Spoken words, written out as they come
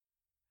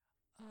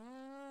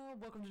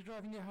welcome to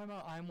Driving You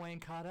Homo. I'm Wayne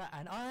Carter,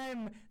 and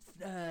I'm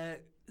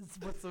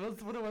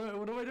what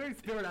am I doing?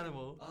 Spirit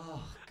animal.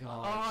 Oh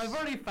God! Oh, I've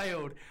already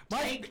failed.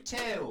 Take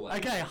two.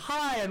 Okay,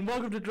 hi, and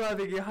welcome to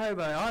Driving You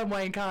Homo. I'm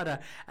Wayne Carter,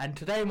 and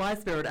today my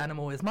spirit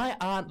animal is my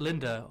Aunt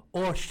Linda,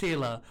 or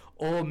Sheila,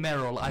 or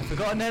Meryl. I've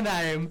forgotten her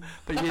name,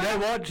 but you know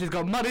what? She's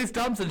got muddy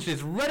stumps and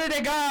she's ready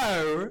to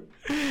go.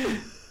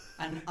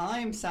 And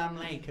I'm Sam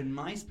Lake, and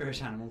my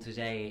spirit animal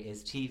today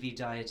is TV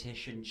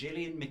dietitian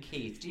Gillian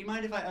McKeith. Do you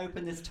mind if I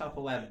open this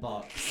Tupperware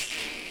box?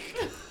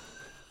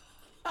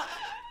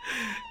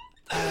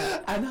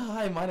 And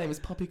hi, my name is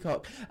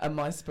Poppycock, and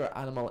my spirit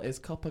animal is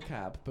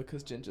Coppercab,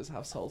 because gingers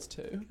have souls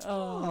too.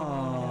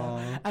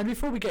 Oh. And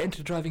before we get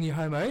into Driving You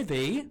Homo,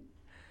 the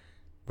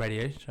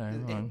radio show.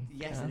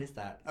 It is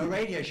that. A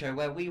radio show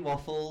where we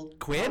waffle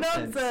Queer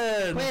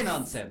nonsense! Queer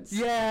nonsense!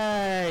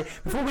 Yay!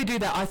 Before we do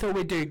that, I thought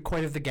we'd do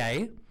Quote of the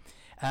Gay.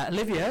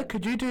 Olivia,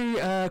 could you do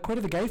Quote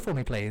of the Gay for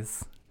me,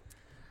 please?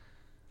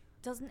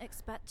 Doesn't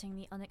expecting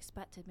the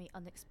unexpected meet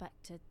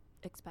unexpected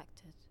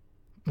expected?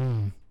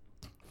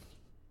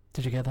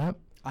 Did you get that?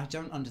 I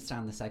don't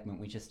understand the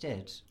segment we just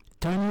did.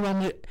 Don't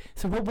you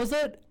So what was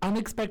it?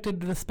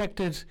 Unexpected,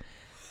 respected...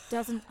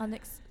 Doesn't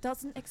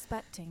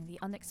expecting the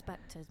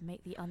unexpected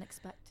make the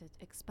unexpected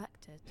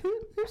expected? Who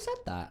said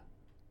that?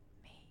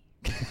 Me.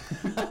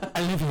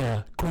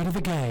 Olivia, Quote of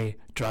the Gay,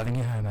 Driving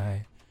You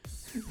Homo.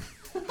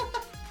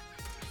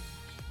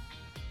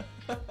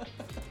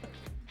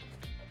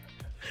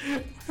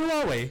 Who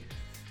are we?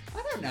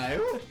 I don't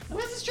know.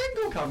 Where's this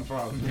jingle come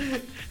from?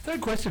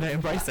 Don't question it,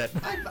 embrace it.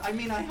 I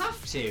mean, I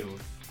have to.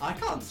 I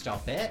can't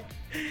stop it.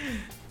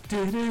 Go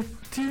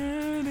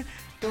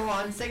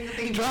on, sing the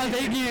theme.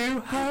 Driving You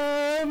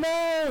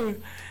Homo.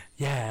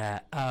 Yeah.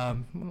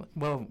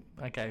 Well,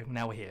 okay.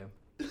 Now we're here.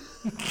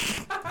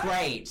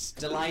 Great,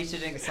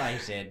 delighted and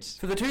excited.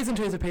 For the twos and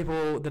twos of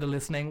people that are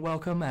listening,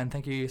 welcome and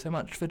thank you so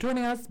much for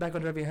joining us back on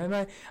Driving You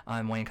Homo.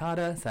 I'm Wayne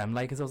Carter. Sam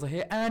Lake is also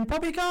here, and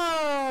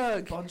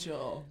Poppycock.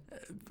 Bonjour.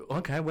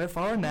 Okay, we're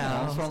foreign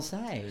now.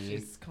 Français.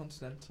 She's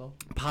continental.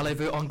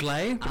 Parlez-vous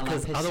anglais?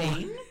 Because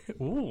otherwise,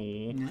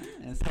 ooh,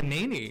 Yes.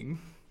 panini.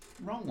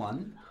 Wrong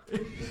one.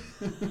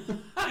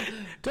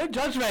 Don't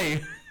judge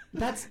me.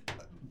 That's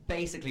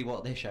basically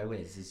what this show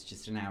is. It's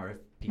just an hour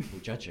of people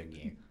judging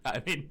you.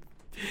 I mean,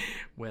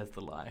 where's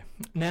the lie?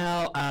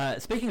 Now,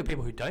 speaking of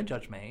people who don't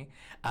judge me,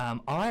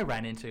 I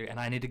ran into, and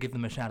I need to give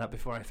them a shout out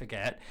before I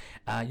forget.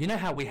 You know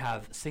how we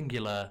have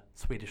singular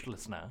Swedish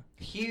listener?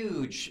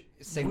 Huge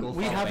single.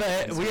 We have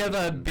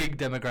a big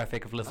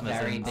demographic of listeners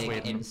very in big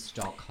Sweden. in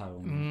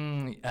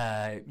Stockholm.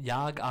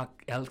 Jag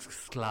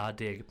älskar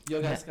dig.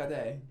 Jag älskar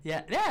dig.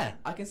 Yeah.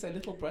 I can say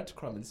little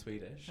breadcrumb in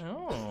Swedish.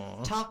 Oh.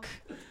 Tack.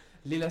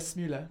 Lilla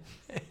smula.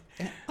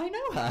 I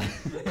know her.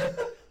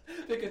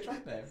 Pick a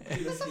track name.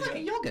 Lilla Sounds like a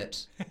smula.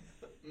 yogurt.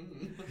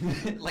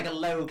 Like a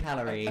low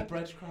calorie. A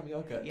breadcrumb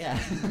yogurt. Yeah.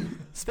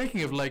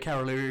 Speaking of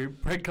low-calorie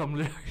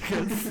breadcrumb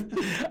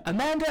yogurts,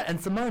 Amanda and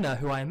Simona,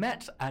 who I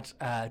met at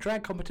a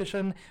drag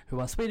competition, who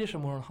are Swedish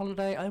and were on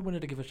holiday, I wanted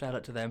to give a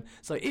shout-out to them.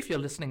 So if you're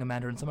listening,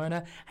 Amanda and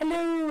Simona,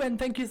 hello, and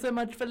thank you so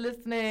much for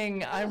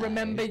listening. I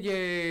remember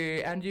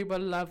you, and you were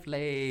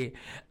lovely.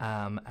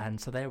 And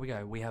so there we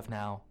go. We have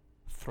now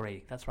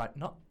 3. That's right,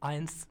 not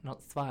eins,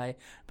 not zwei,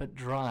 but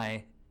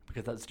drei,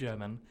 because that's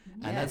German,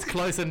 and that's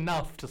close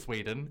enough to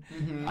Sweden.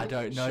 Mhm. I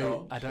don't know.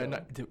 Sure, I don't sure.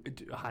 know.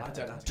 I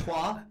don't know.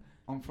 Toi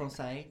en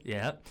français.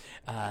 Yeah.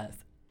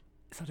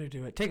 Satu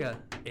dua tiga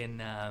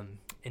in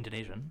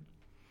Indonesian.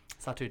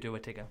 Satu dua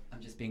tiga. I'm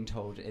just being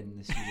told in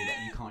the studio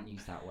that you can't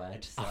use that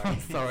word. Oh,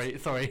 Sorry.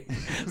 sorry.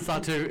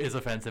 Satu is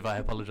offensive. I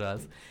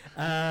apologise.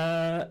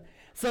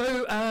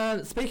 So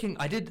speaking,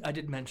 I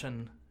did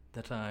mention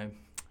that I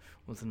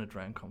was in a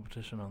drag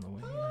competition on the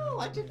weekend. Oh,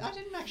 I didn't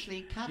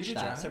actually catch You did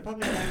that, drag? so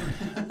probably don't.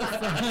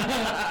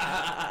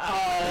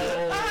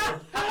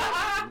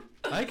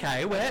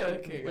 Okay,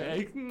 joking.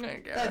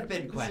 There've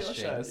been This is your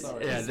show, questions.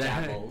 sorry. Yeah,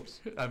 Dabbled.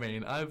 I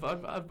mean, I'm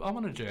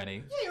on a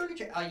journey. Yeah,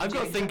 you're a I've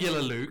got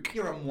singular Luke.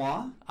 You're a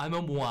moi. I'm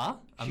a moi.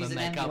 I'm She's a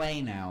an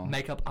MUA now.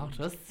 makeup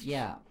artist.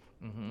 Yeah.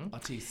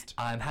 Artiste.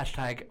 I'm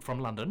hashtag from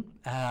London,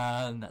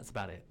 and that's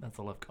about it. That's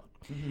all I've got.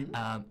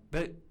 Mm-hmm.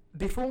 But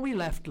before we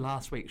left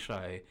last week's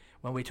show,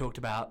 when we talked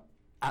about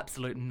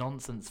absolute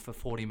nonsense for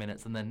 40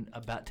 minutes and then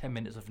about 10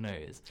 minutes of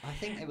news, I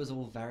think it was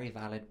all very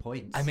valid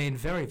points. I mean,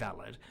 very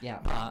valid. Yeah.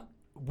 But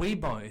we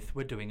both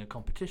were doing a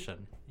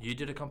competition. You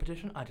did a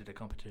competition, I did a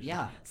competition.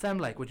 Yeah. Sam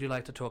Lake, would you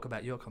like to talk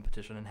about your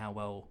competition and how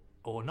well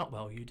or not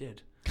well you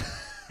did?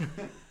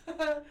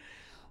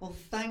 Well,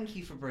 thank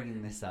you for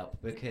bringing this up,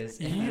 because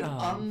in Yeah.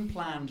 an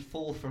unplanned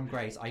fall from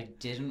grace, I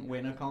didn't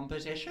win a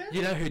competition.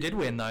 You know who did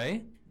win,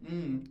 though?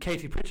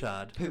 Katie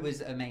Pritchard. Who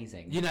was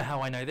amazing. You know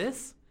how I know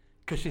this?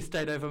 Because she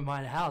stayed over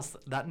my house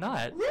that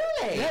night.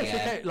 Really? Yeah, she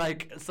came,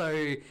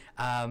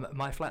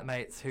 my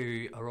flatmates,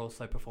 who are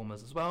also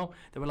performers as well,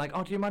 they were like,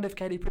 oh, do you mind if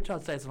Katie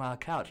Pritchard stays on our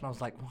couch? And I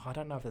was like, well, I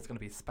don't know if there's going to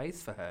be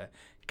space for her.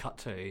 Cut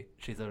to,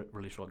 she's a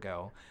really short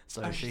girl.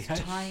 So Oh, she's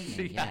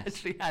tiny, yes.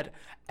 she had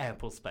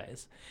ample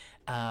space.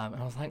 And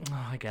I was like,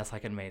 oh, I guess I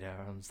can meet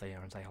her and see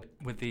her and say hello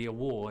with the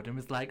award, and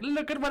was like,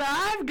 look at what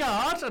I've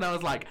got, and I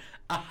was like,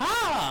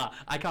 aha!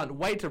 I can't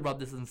wait to rub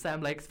this in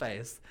Sam Lake's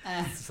face.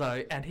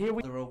 So, and here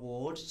we. The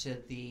reward to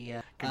the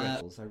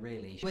Congrats. so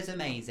really, she was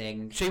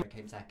amazing. She-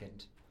 came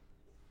second.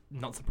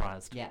 Not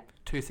surprised. Yeah,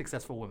 2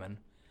 successful women.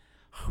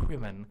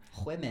 Women.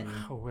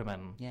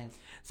 women. Yes.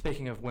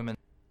 Speaking of women,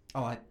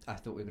 Oh, I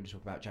thought we were going to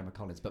talk about Gemma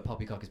Collins, but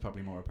Poppycock is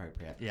probably more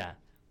appropriate. yeah.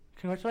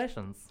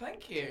 Congratulations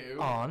Thank you.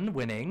 on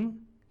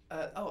winning.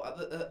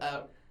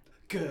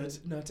 Good.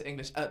 No to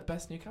English.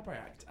 Best new cabaret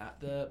act at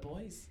the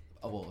Boys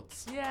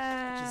Awards.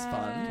 Yeah. Which is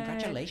fun.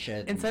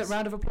 Congratulations. Insert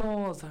round of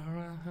applause.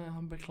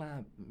 Humble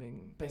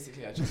clapping.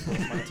 Basically, I just forced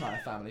my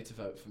entire family to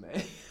vote for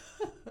me.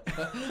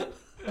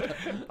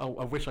 Oh,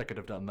 I wish I could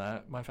have done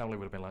that. My family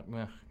would have been like,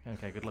 meh,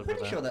 okay, good luck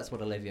Pretty with sure that. that's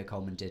what Olivia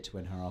Colman did to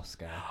win her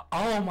Oscar.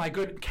 Oh my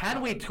good.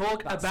 Can we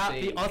talk That about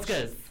speech. the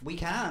Oscars? We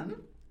can.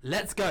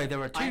 Let's go.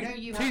 There are I know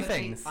you two have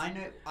things. I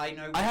know. I have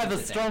one a of the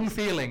strong things.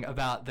 feeling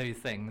about these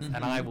things, and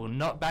I Mhm. will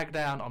not back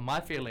down on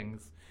my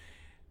feelings.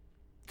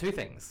 2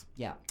 things.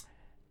 Yeah.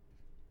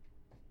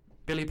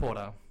 Billy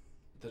Porter.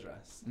 The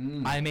dress.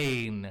 Mm. I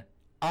mean.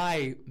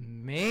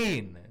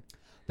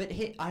 But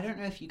I don't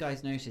know if you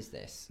guys noticed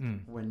this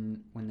Mm.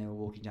 when they were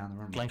walking down the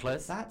runway. Glenn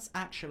Close? That's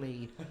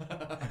actually.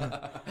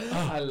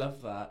 I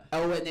love that.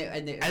 Oh,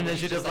 And then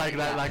she just like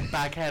that, like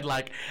backhead,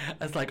 like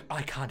it's like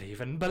I can't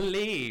even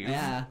believe.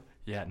 Yeah,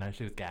 Yeah. No,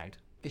 she was gagged.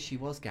 because she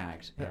was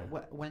gagged. But Yeah.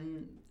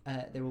 when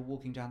they were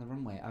walking down the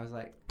runway, I was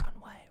like,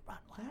 Runway.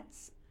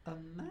 "That's a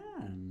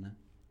man."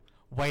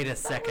 Wait a That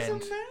second.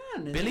 was a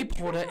man. in Billy a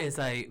Porter dress. is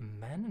a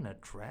man in a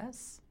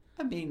dress.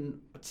 I mean,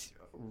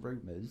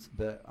 rumors,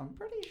 but I'm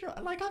pretty sure.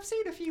 Like, I've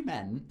seen a few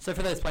men. So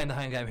for those playing the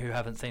home game who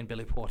haven't seen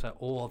Billy Porter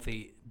or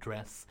the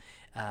dress,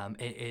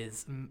 it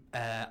is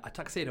a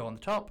tuxedo on the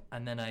top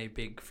and then a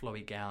big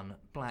flowy gown,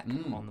 black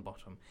Mm. on the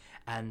bottom.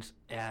 And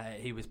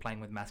he was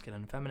playing with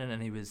masculine and feminine,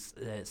 and he was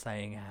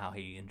saying how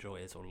he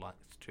enjoys or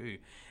likes to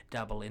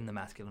dabble in the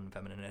masculine and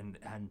feminine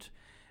and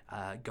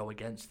go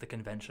against the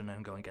convention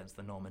and go against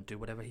the norm and do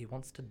whatever he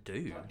wants to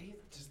do. But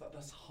just like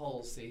this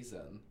whole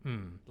season,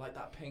 like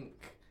that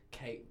pink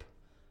cape.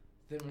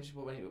 Then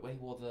when he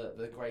wore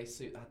the grey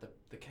suit that had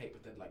the cape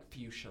with the like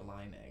fuchsia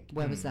lining.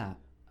 Where was Mm. that?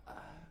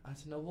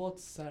 At an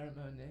awards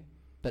ceremony.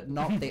 But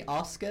not the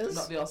Oscars.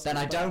 Not the Oscars, Then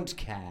I but- don't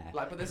care.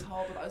 Like, but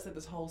I said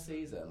this whole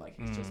season, like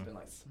he's just been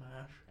like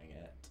smashing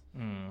it.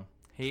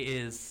 He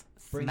is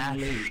Bring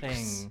smashing.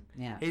 Luke's.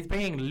 Yeah. He's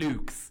being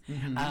Luke's.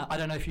 Mhm. I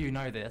don't know if you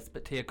know this,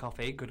 but Tia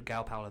Coffey, good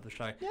gal pal of the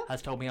show, Yeah.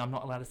 has told me I'm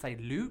not allowed to say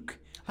Luke.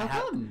 How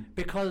come?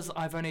 Because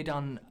I've only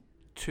done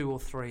 2 or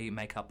 3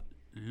 makeup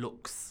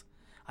looks.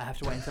 I have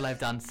to wait until I've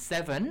done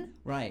 7,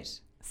 Right.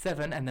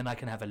 and then I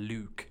can have a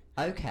Luke.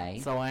 Okay.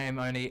 So I'm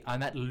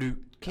at Luke.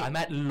 I'm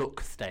at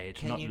look stage,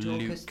 Can not you talk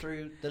Luke. us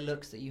through the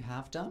looks that you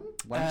have done?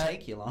 Won't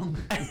take you long.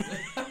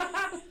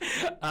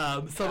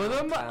 Some of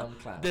them. Clown.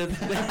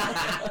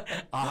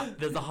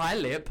 There's a high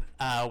lip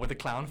with a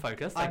clown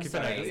focus. Thank I'm you for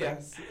sorry, noticing.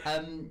 yes.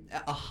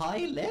 A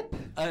high lip,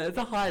 It's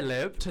a high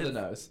lip. To the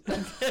nose.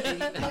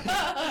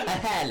 a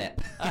hair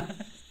lip.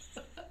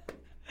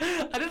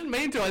 I didn't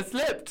mean to. I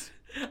slipped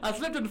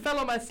and fell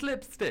on my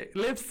lipstick.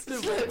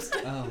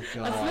 Oh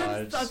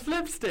God. I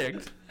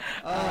slipsticked.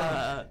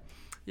 Oh.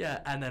 Yeah,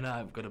 and then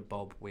I've got a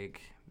bob wig.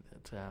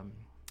 That,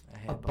 a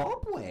hair A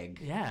bob wig.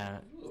 Yeah,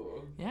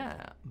 Ooh. yeah.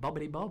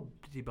 Bobbity bob.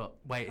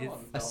 Wait, Come it's on,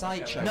 A don't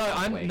sideshow. get no. like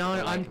I'm wig no. or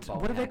like I'm. a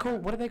bob What are they haircut.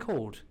 called? What are they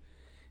called?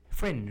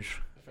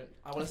 Fringe.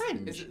 I want to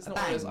fringe, it's a not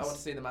one of those, I bangs. want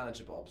to see the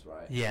manager bobs,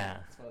 right? Yeah.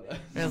 It's one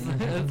of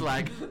those. It's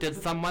like, did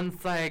someone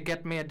say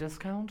get me a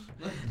discount?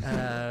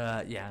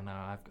 Yeah,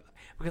 no,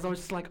 because I was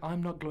just like,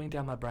 I'm not gluing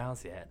down my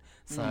brows yet.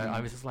 So Mm. I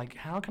was just like,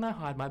 how can I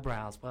hide my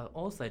brows while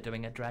also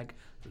doing a drag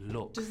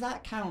look? Does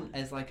that count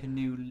as like a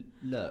new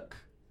look?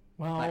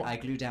 Well, Like I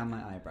glue down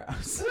my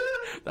eyebrows.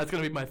 that's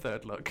going to be my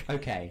 3rd look.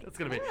 Okay. That's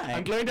going to be, Alright.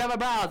 I'm gluing down my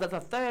brows, that's a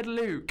 3rd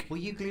look. Will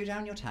you glue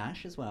down your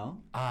tash as well?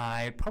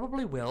 I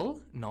probably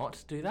will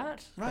not do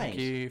that. Right. Thank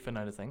you for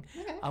noticing.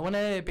 Okay. I want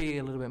to be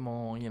a little bit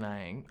more,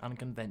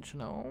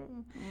 unconventional.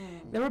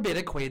 Mm. There were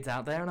bearded queens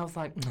out there, and I was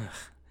like, ugh,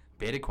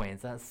 bearded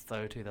queens, that's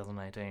so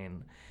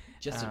 2018.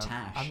 Just a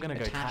tash. I'm gonna a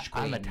go. tash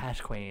I'm a queen.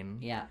 tash queen.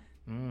 Yeah.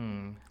 Ladies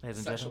and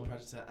Sexual gentlemen.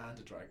 predator and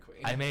a drag queen.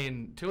 I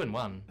mean, 2 in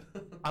 1.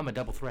 I'm a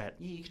double threat.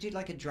 You could do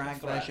like a drag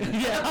Threat. version.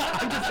 Yeah,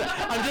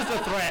 I'm just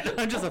a threat.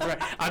 I'm just a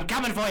threat. I'm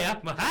coming for you.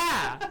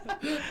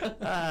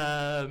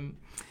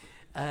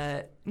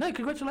 No,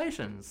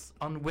 congratulations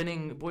on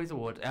winning Boys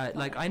Award.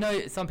 Like, I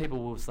know some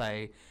people will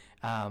say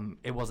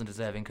it wasn't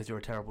deserving because you're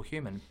a terrible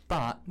human,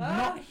 but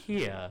not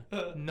here.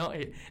 Not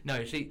here.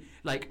 No, she,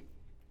 like,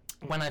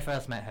 when I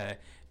first met her,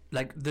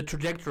 like, the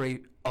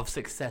trajectory of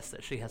success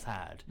that she has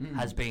had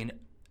has been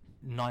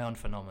nigh on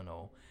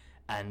phenomenal.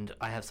 And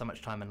I have so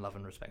much time and love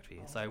and respect for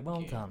you. So well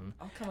Thank you. done.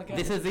 I'll come again.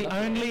 This is the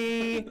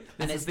only.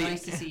 And this it's is the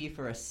nice to see you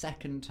for a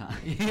second time.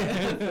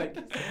 Yeah.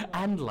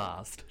 And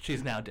last,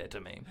 she's now dead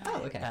to me.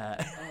 Oh, okay.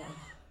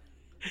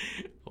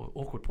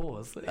 Awkward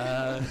pause.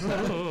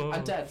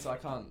 I'm dead, so I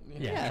can't.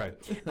 Yeah,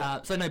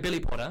 true. So no, Billy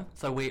Porter.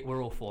 So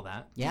we're all for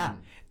that. Yeah.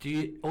 Do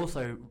you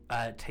also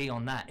tea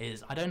on that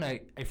is I don't know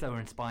if they were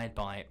inspired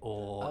by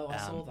or I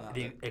saw that.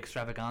 the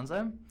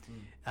Extravaganza.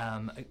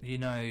 You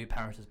know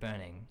Paris is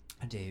Burning.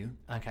 I do.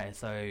 Okay,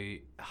 so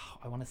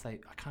I want to say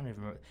I can't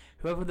even remember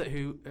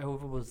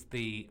whoever was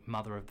the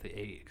mother of the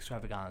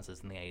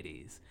Extravaganzas in the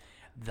 80s.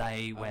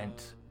 They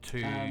went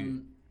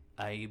to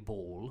a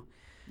ball.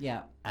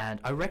 Yeah. And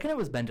I reckon it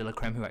was Ben de la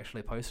Creme who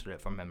actually posted it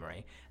from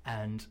memory.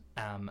 And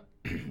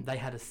they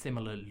had a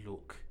similar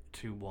look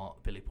to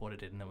what Billy Porter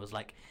did. And it was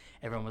like,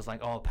 everyone was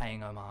like, oh,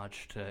 paying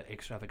homage to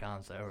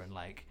Extravaganza and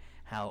like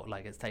how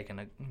like it's taken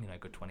a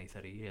good 20,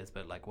 30 years.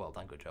 But like, well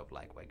done, good job.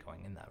 Like we're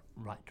going in that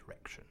right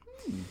direction.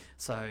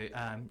 So,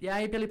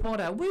 yay, Billy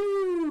Porter.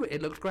 Woo!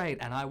 It looks great.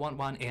 And I want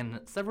one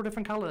in several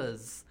different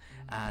colours.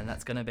 And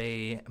that's going to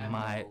be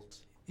my... Emerald.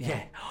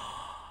 Yeah.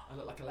 I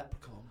look like a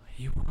leprechaun.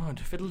 You would.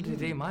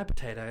 Fiddle-dee-dee, my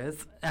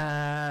potatoes.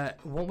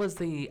 What was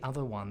the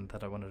other one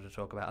that I wanted to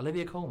talk about?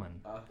 Olivia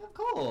Colman. Of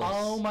course.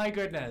 Oh my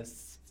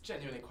goodness. It's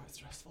genuinely quite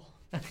stressful.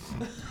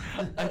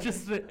 I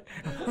just...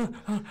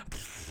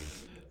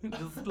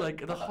 just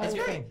like the whole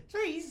thing. It's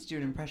very easy to do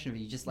an impression of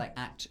you. Just like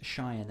act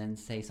shy and then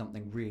say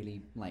something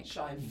really like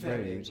Shy and very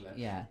rude. English.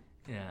 Yeah.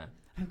 Yeah.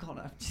 Oh God,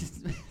 I'm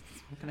just I'm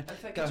gonna I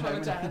think go it's home my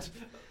and dad.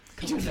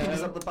 couple of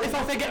fingers up the butt. If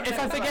I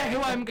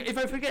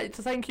forget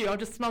to thank you, I'll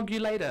just snog you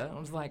later. I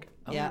was like,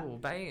 oh, Yeah.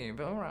 babe,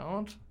 all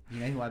right. You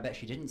know who I bet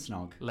she didn't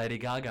snog? Lady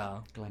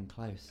Gaga. Glenn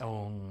Close.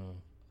 Oh.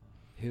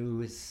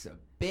 Who is a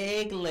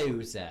big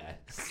loser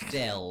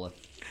still.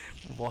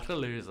 What a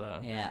loser.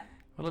 Yeah.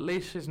 Well, at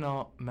least she's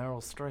not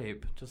Meryl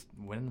Streep, just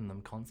winning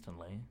them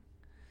constantly.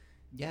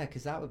 Yeah,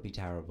 because that would be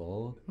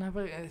terrible. No,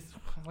 but it's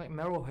like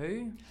Meryl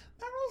who?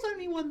 Meryl's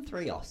only won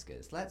 3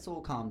 Oscars. Let's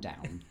all calm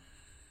down.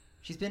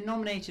 She's been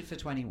nominated for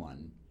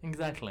 21.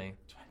 Exactly.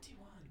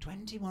 21.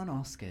 21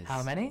 Oscars.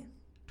 How many?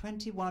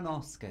 21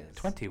 Oscars.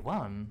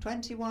 21?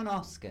 21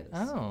 Oscars.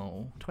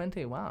 Oh,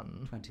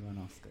 21. 21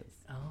 Oscars.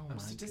 Oh, my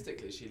God.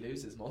 Statistically, she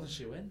loses more than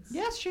she wins.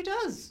 Yes, she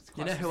does.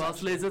 You know who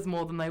else loses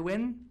more than they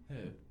win?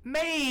 Who?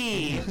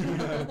 Me!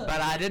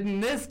 But I didn't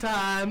this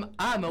time.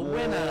 I'm a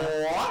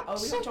winner. What? Oh,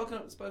 we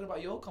haven't spoken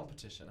about your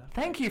competition. Have we?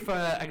 Thank you for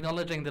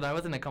acknowledging that I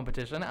was in a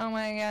competition. Oh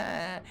my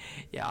god.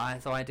 Yeah,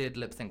 so I did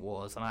Lip Sync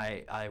Wars and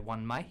I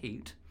won my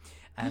heat.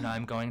 And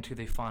I'm going to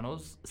the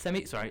finals,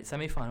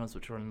 semi-finals,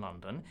 which are in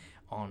London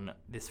on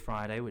this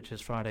Friday, which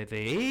is Friday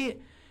the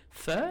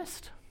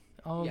 1st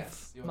of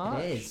Yes, you're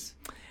March. It is.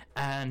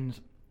 And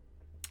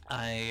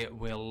I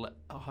will,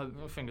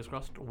 fingers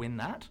crossed, win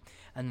that.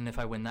 And then if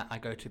I win that, I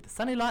go to the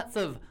Sunny Lights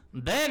of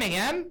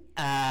Birmingham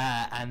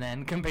and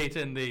then compete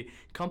in the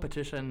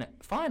competition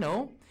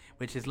final,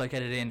 which is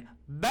located in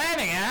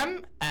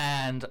Birmingham.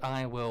 And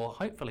I will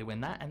hopefully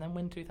win that and then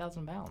win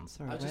 £2,000.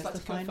 Sorry, I'd just where's like the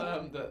to final?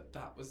 confirm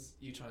that was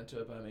you trying to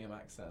do a Birmingham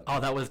accent. Oh,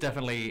 that was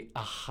definitely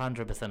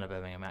 100% a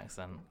Birmingham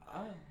accent.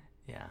 Oh.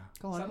 Yeah.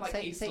 Go on, Sound like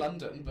say, East say,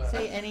 London, but...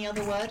 say any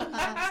other word.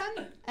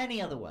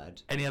 Any other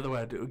word. Any other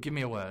word? Give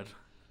me a word.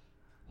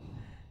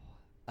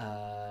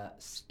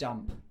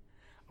 Stump.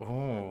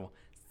 Oh,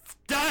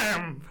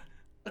 stamp!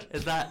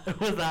 Was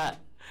that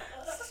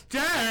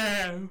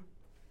stamp?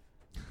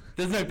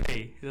 There's no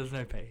P.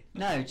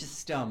 No, just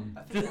stump.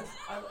 I think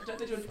don't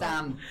they do a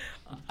Stamp.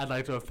 I'd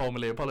like to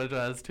formally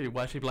apologise to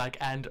Washi Black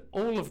and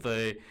all of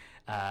the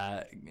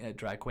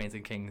drag queens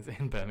and kings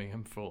in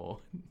Birmingham for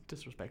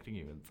disrespecting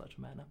you in such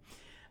a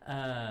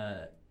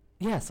manner.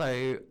 Yeah,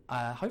 so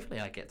hopefully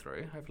I get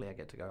through. Hopefully I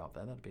get to go up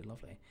there. That'd be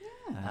lovely.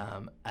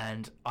 Yeah.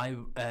 And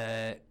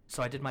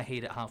so I did my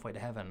heat at Halfway to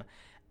Heaven,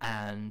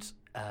 and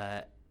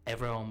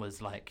everyone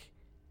was like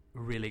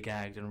really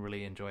gagged and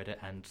really enjoyed it.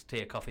 And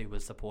Tia Coffee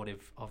was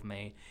supportive of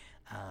me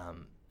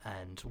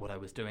and what I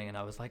was doing. And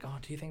I was like, oh,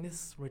 do you think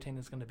this routine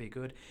is going to be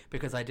good?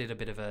 Because I did a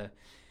bit of a,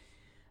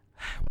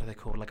 what are they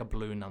called? Like a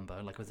blue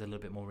number. Like it was a little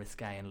bit more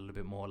risque and a little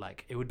bit more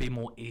like, it would be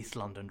more East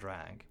London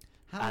drag.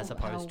 As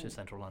opposed to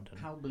Central London.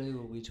 How blue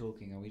are we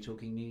talking? Are we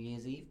talking New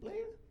Year's Eve blue?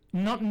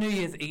 Not New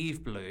Year's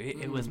Eve blue.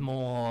 It was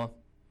more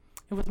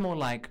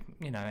like,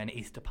 an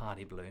Easter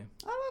party blue.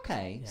 Oh,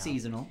 okay. Yeah.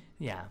 Seasonal.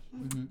 Yeah.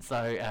 Mm-hmm. So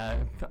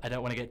I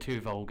don't want to get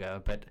too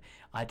vulgar, but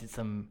I did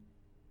some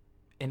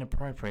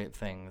inappropriate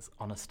things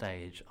on a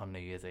stage on New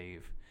Year's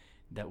Eve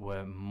that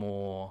were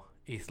more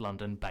East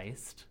London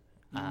based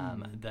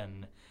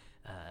than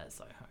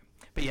Soho.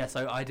 But yeah,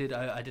 so I did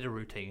a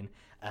routine,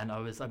 and I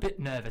was a bit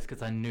nervous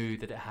because I knew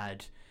that it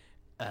had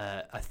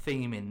a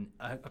theme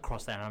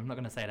across there. And I'm not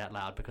going to say it out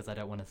loud because I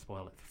don't want to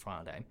spoil it for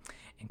Friday,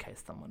 in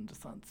case someone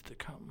decides to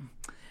come.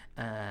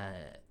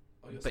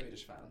 Or your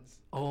Swedish fans.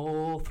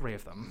 All 3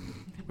 of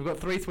them. We've got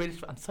 3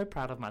 Swedish. I'm so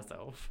proud of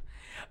myself.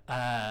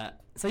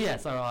 So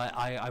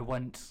I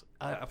went.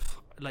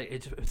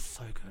 It was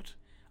so good.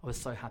 I was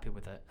so happy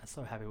with it. I was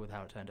so happy with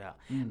how it turned out.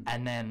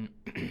 And then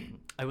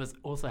I was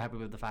also happy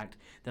with the fact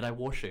that I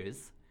wore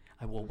shoes.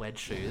 I wore wedge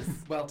shoes.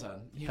 Well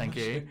done. Thank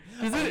you.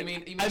 You know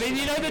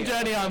the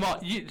journey I'm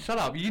on. Shut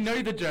up. You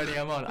know the journey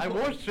I'm on. I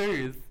wore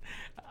shoes.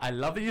 I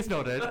love that you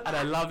snorted, and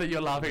I love that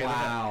you're laughing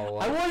Wow.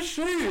 at it. I wore The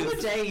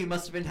shoes! day you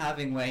must have been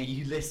having where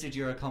you listed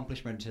your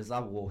accomplishment as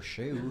I wore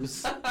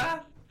shoes.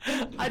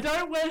 I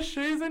don't wear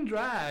shoes in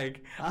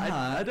drag.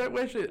 Uh-huh. I don't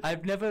wear shoes.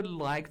 I've never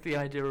liked the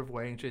idea of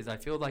wearing shoes. I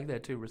feel like they're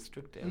too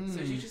restrictive. So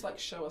do you just like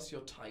show us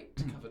your tight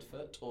covered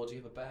foot, or do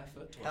you have a bare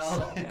foot or a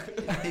Oh,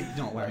 sock?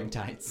 not wearing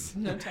tights.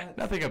 No tights.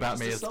 Nothing about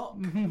Just me a is sock.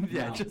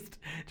 yeah, No.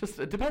 just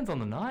it depends on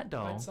the night,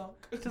 doll. Red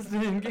sock.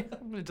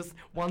 Just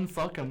one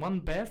sock and one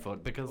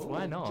barefoot because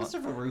why Ooh, not? Just a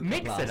Veruca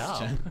Mix it up.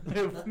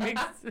 plaster.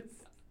 Mix it.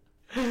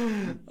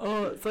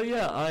 Oh, so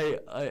yeah,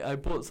 I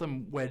bought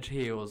some wedge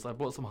heels. I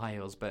bought some high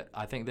heels, but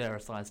I think they're a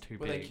size too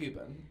Were big. they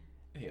Cuban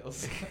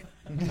heels?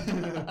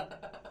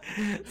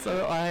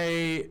 So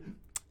I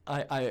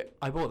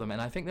bought them,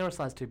 and I think they're a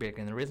size too big.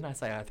 And the reason I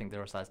say I think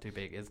they're a size too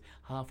big is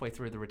halfway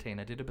through the routine,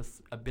 I did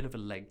a bit of a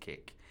leg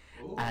kick,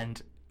 Ooh.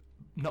 and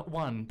not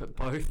one but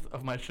both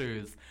of my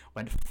shoes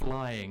went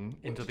flying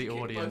What, into did the you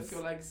kick audience. both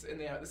your legs in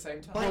the air at the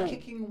same time. By Oh.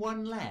 kicking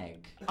one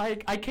leg. I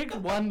kicked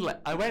one leg.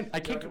 I You're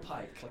kicked. like a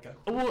pike, like a.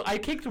 Oh, I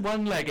kicked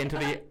one leg into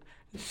the.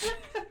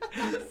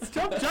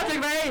 Stop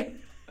judging me!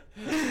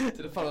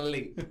 Did a full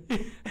leap.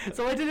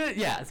 So I did it.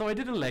 Yeah. So I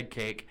did a leg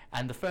kick,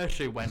 and the first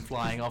shoe went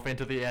flying off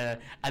into the air,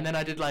 and then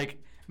I did like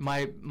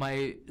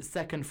my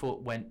second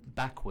foot went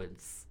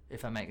backwards,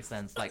 if that makes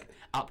sense, like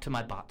up to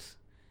my butt.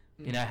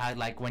 You know how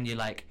like when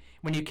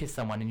you kiss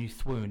someone and you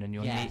swoon and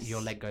Yes.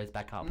 your leg goes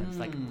back up, and it's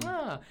like Mm.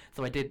 ah.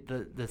 So I did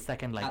the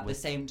second leg At the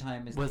was same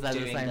time as was at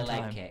doing the same the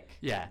leg time. kick.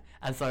 Yeah,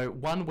 and so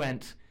one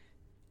went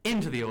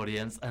into the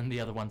audience, and the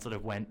other one sort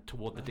of went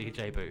toward the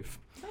DJ booth.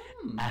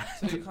 Hmm.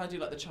 So you kind of do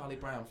like the Charlie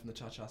Brown from the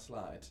Cha Cha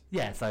Slide.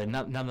 Yeah, so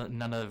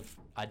none of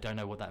I don't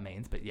know what that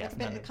means, but yes, It's a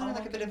bit- none of, kind of Oh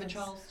like a my bit of a goodness.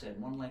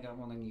 Charleston. One leg up,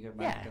 one leg you go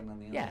back, yeah, and then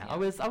the other. yeah.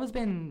 I was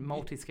being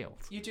multi-skilled.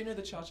 You do know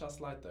the Cha Cha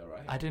Slide though,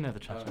 right? I do know the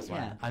cha-cha Oh,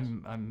 slide. yeah.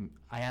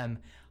 I am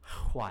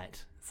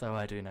white, so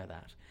I do know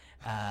that.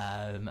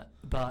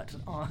 But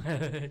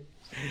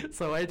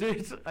so I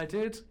did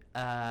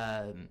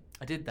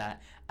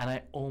that, and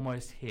I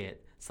almost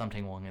hit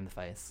something Wong in the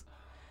face.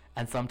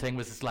 And something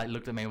was just like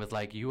looked at me and was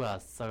like, "You are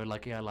so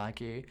lucky I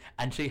like you."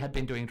 And she had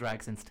been doing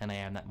drag since 10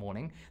 a.m. that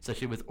morning, so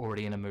she was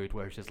already in a mood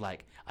where she's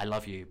like, "I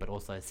love you, but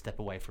also step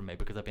away from me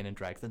because I've been in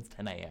drag since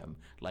 10 a.m.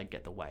 Like,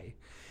 get the way."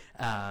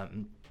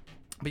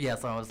 But yeah,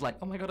 so I was like,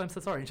 "Oh my god, I'm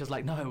so sorry." And she's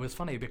like, "No, it was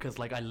funny because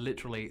like I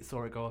literally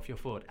saw it go off your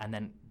foot and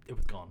then it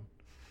was gone."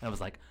 And I was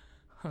like,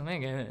 "Oh my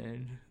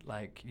god,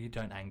 like you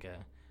don't anger."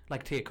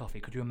 Like Tia Coffee,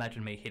 could you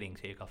imagine me hitting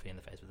Tia Coffee in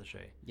the face with a shoe?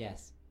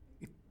 Yes.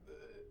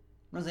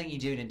 I'm not saying you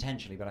do it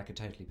intentionally, but I could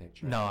totally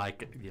picture it. No, I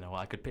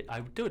could, I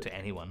would do it to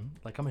anyone.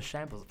 Like I'm a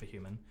shambles of a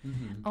human.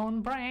 Mm-hmm.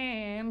 On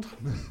brand.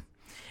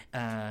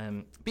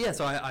 But yeah,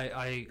 so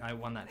I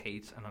won that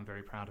heat, and I'm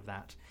very proud of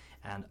that.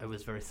 And it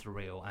was very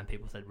surreal, and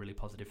people said really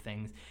positive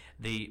things.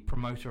 The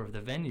promoter of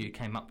the venue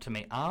came up to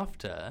me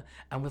after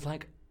and was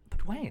like,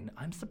 "But Wayne,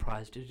 I'm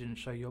surprised you didn't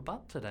show your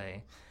butt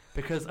today,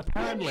 because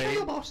apparently Show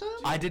your bottom?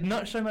 I did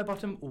not show my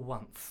bottom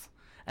once."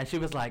 And she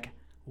was like,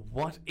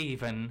 "What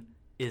even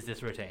is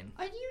this routine?"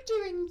 Are you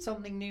doing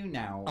something new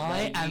now? I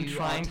where am you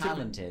trying are to-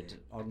 talented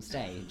on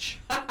stage.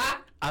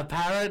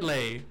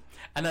 Apparently.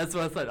 And that's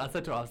what I said. I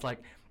said to her, I was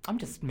like, "I'm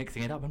just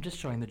mixing it up. I'm just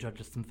showing the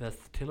judges some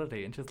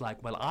versatility." And she's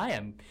like, "Well, I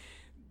am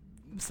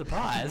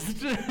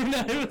surprised."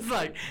 No, it was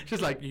like,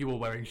 she's like, "You were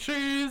wearing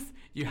shoes.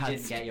 You had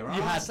didn't get your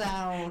you ass had,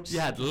 out. You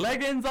had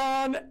leggings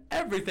on.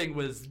 Everything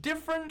was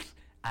different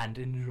and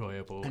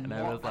enjoyable." And,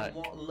 I was like,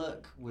 what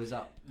look was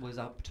up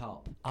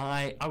top?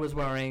 I was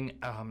wearing.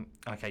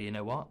 Okay, you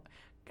know what?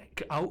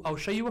 I'll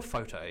show you a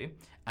photo,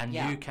 and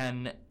Yeah.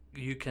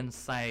 you can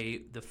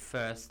say the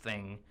first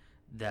thing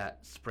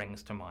that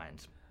springs to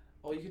mind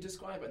Or you could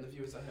describe it, and the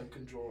viewers at home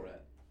can draw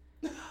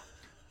it.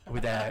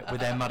 with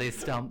their muddy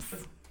stumps.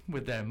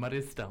 With their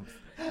muddy stumps.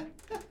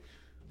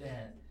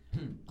 There.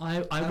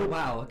 I Oh would.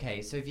 wow.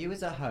 Okay, so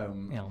viewers at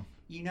home, Yeah.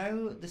 you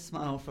know the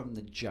smile from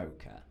the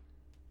Joker.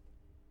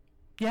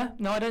 Yeah.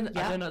 No, I don't.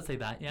 Yeah. I do not see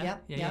that. Yeah.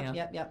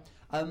 Yep.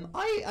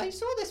 I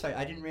saw this photo.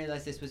 I didn't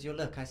realise this was your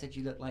look. I said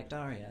you look like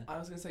Daria. I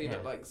was going to say you Yeah.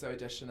 look like Zoe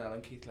Deschanel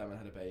and Keith Lemon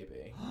had a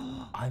baby.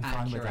 I'm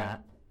fine with Accurate.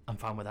 that. I'm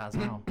fine with that as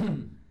well.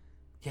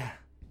 Yeah.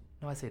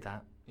 No, I see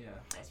that. Yeah,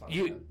 that's fine.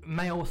 You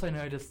may also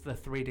notice the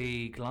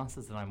 3D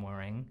glasses that I'm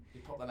wearing.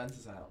 You pop the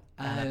lenses out.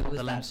 pop Was the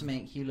that lens. to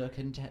make you look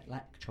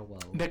intellectual?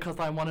 Because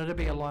I wanted to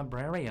be a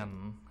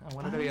librarian. I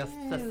wanted to be a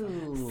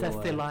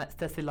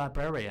sassy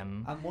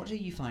librarian. And what do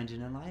you find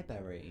in a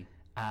library?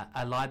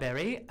 A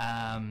library,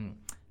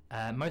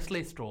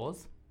 mostly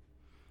straws,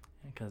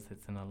 because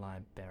it's in a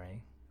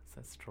library.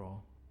 So straw.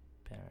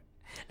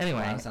 Anyway,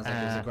 Wow, that sounds like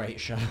it was a great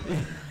show.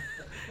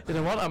 You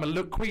know what? I'm a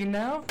look queen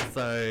now,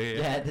 so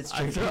Yeah, that's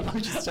true. I feel- People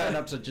just turn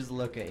up to just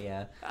look at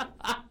you.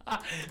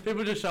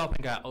 People just show up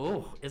and go,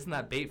 "Oh, isn't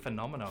that beat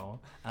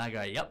phenomenal?" And I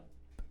go, "Yep,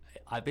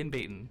 I've been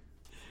beaten.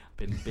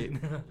 Been beaten."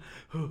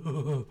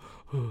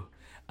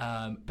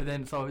 But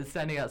then, so I was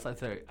standing outside.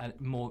 So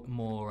more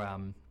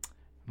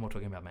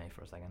talking about me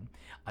for a second.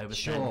 I was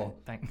Sure.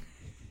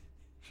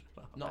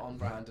 Not on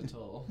brand at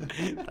all.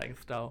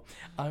 Thanks, doll.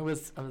 I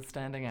was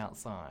standing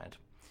outside,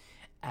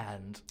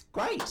 And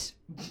Great.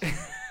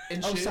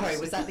 In Oh, shoes. sorry.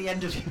 Was that the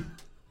end of you?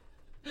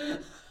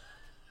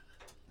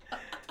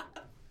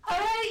 I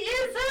hate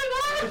you so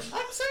much.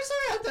 I'm so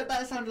sorry. I thought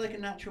that sounded like a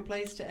natural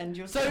place to end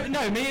your. So story.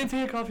 no, me and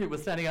Tia Coffee were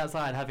standing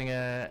outside having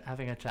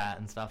a chat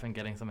and stuff and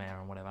getting some air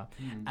and whatever,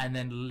 and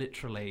then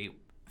literally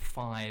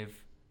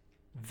 5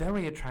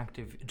 very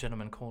attractive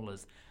gentlemen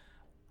callers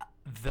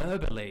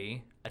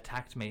verbally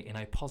attacked me in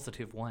a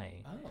positive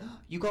way. Oh.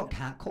 You got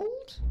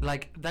catcalled?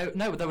 Like they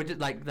were just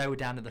like they were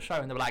down at the show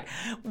and they were like,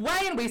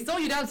 Wayne, we saw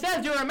you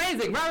downstairs, you're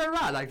amazing, rah rah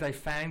rah. Like they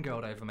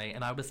fangirled over me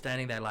and I was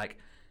standing there like,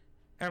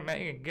 oh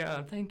my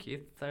god, thank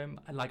you so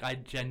much. Like I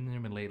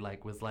genuinely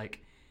like was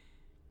like,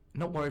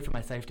 not worried for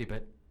my safety,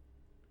 but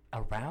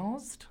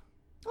aroused.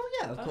 Oh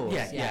yeah, of Oh. course.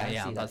 Yeah, I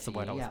yeah, see that that's the for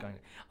word you, I was yeah. going.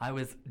 I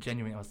was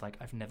genuinely. I was like,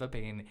 I've never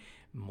been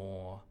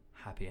more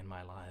happy in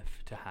my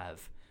life to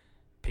have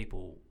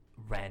people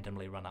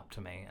randomly run up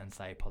to me and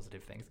say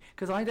positive things.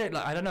 Because I don't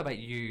like. I don't know about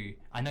you.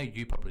 I know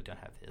you probably don't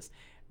have this.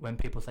 When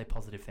people say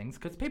positive things,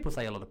 because people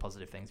say a lot of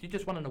positive things. You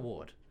just won an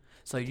award,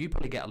 so you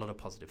probably get a lot of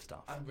positive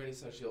stuff. I'm really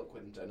socially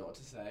awkward and don't know what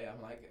to say.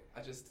 I'm like,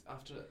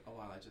 after a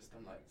while,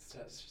 I'm like,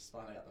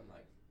 smiling at them,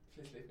 like,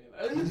 please leave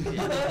me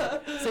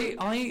alone. See,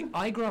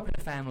 I grew up in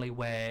a family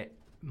where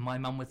my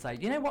mum would say,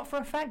 you know what, for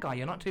a fat guy,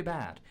 you're not too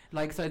bad.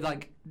 Like, so,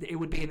 like, it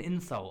would be an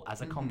insult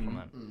as a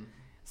compliment. Mm.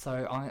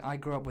 So I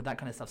grew up with that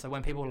kind of stuff. So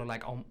when people were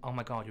like, oh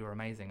my God, you're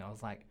amazing, I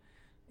was like,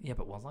 yeah,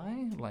 but was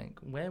I? Like,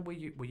 where were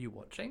you? Were you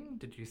watching?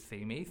 Did you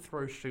see me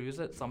throw shoes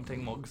at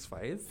something Mog's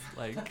face?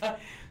 Like,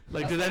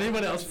 did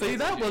anyone else see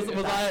that? Was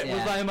I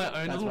in my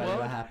own That's little why they were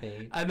world?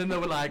 happy. And then they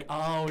were like,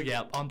 oh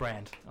yeah, on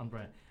brand.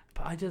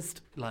 But I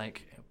just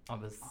like I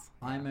was.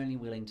 I'm only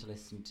willing to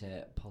listen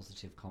to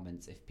positive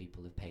comments if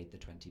people have paid the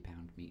 £20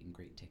 meet and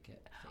greet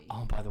ticket fee.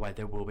 Oh, by the way,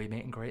 there will be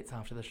meet and greets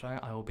after the show.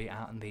 I will be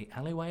out in the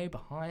alleyway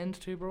behind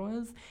Two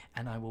Brewers,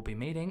 and I will be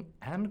meeting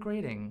and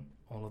greeting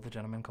all of the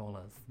gentlemen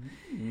callers.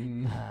 Do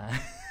you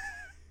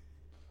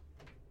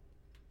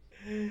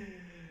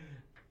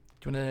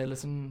want to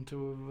listen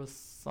to a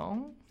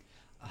song?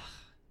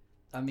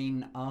 I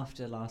mean,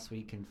 after last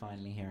week and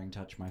finally hearing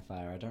Touch My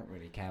Fire, I don't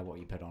really care what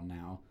you put on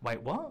now.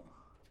 Wait, what?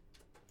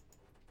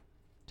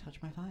 Touch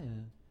My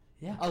Fire?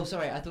 Yeah. Oh,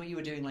 sorry, I thought you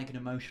were doing like an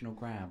emotional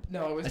grab.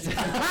 No, I was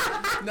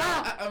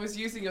I was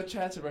using your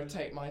chair to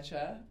rotate my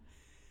chair.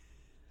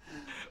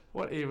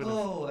 What even?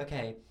 Oh,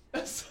 okay.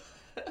 You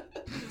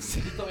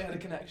thought we had a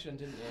connection,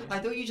 didn't you? I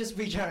thought you just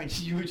reach out and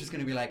you were just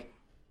going to be like,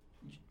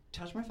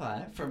 Touch My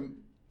Fire from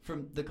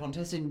the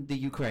contest in the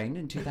Ukraine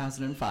in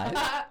 2005.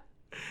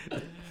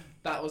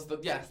 That was my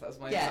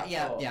Yeah, exact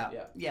thought.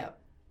 yeah.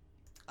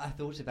 I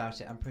thought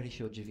about it. I'm pretty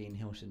sure Javine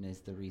Hilton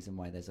is the reason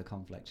why there's a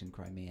conflict in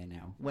Crimea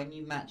now. When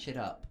you match it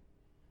up,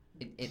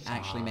 it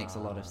actually makes a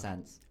lot of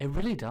sense. It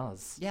really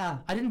does. Yeah.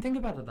 I didn't think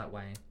about it that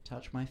way.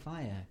 Touch My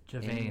Fire.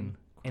 Javine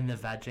in the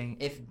vagina.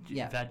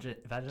 Vagina.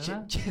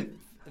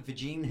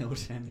 Vagine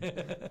Hilton.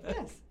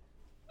 Yes.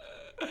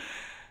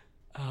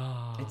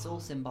 Oh. It's all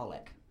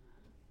symbolic.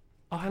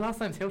 Oh, her last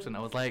name's Hilton. I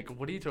was like,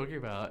 what are you talking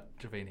about,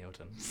 Javine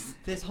Hilton?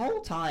 This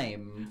whole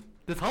time.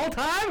 This whole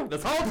time?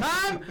 This whole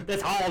time?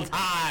 This whole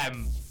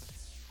time!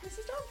 This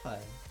is Doubtfire.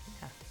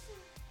 Yeah.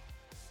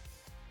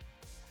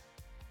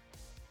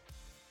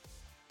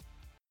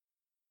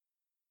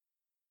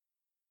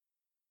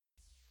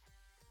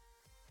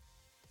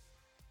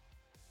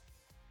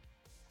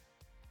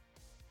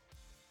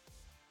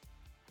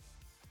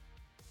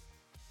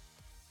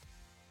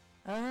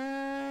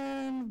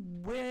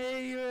 And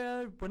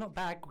we're not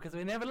back because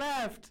we never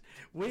left.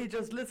 We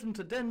just listened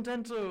to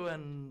Dentento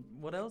and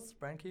what else?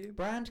 Brand Cube?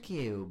 Brand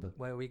Cube.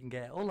 Where we can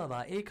get all of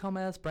our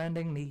e-commerce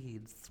branding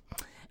needs.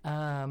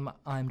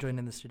 I'm joined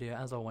in the studio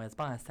as always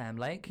by Sam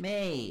Lake.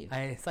 Me.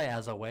 I say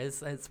as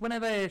always. It's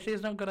whenever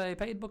she's not got a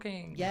paid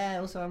booking. Yeah,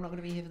 also I'm not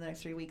going to be here for the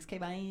next 3 weeks. Okay,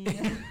 bye.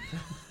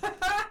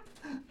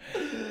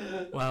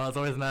 Well, it's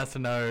always nice to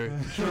know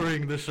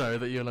during the show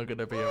that you're not going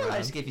to be I around.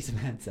 just gave you some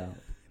heads up.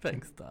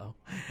 Thanks, though.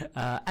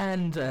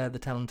 And the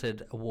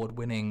talented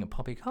award-winning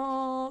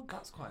Poppycock.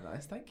 That's quite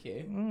nice, thank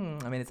you.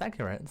 I mean, it's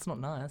accurate. It's not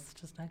nice, it's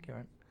just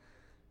accurate.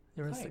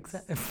 You're a Thanks.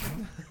 success.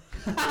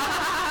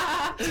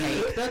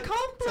 Take the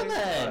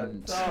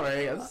compliment.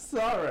 I'm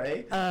sorry.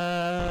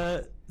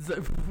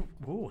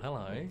 Ooh,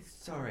 hello.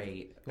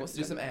 Sorry. Wants to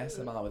do some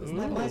ASMR with his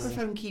My Ooh. nipples.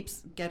 microphone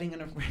keeps getting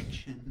an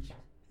erection.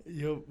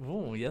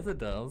 Oh, yes, it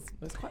does.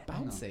 It's quite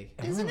bouncy.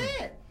 Isn't Ooh.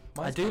 it?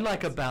 I do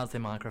like a bouncy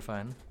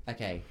microphone.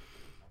 Okay.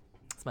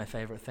 It's my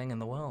favourite thing in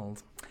the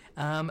world.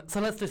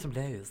 So let's do some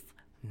news.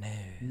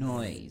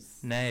 Noise.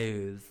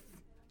 News.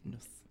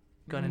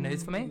 Got any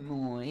news for me?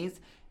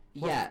 Noise.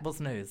 Yeah. What's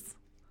news?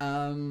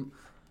 Am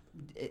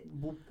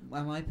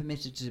I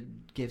permitted to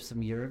give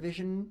some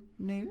Eurovision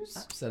news?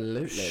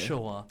 Absolutely.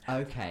 Sure.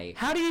 Okay.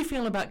 How do you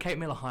feel about Kate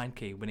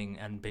Miller-Heidke winning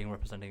and being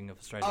representing of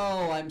Australia?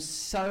 Oh, I'm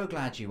so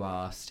glad you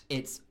asked.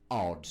 It's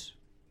odd.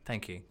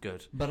 Thank you.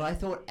 Good. But I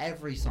thought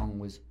every song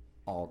was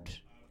odd.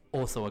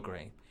 Also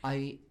agree.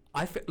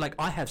 I feel like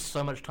I have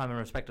so much time and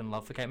respect and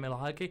love for Kate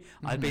Miller-Heidke.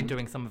 I've been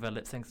doing some of her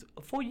lip syncs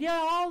for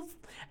years,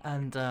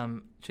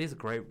 and she's a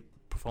great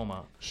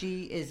performer.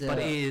 She is But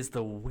it is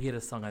the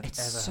weirdest song I've It's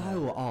ever so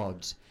heard.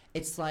 odd.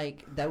 It's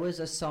like there was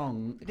a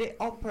song. The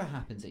opera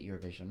happens at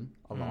Eurovision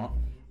a lot,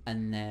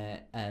 and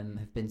there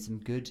have been some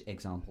good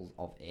examples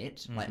of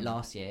it. Like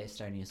last year,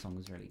 Estonia's song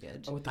was really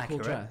good. Oh, with the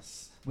Accurate. cool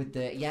dress. With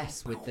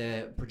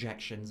the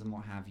projections and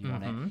what have you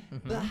on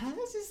it. But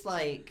hers is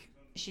like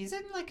she's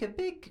in like a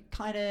big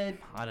kind of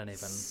I don't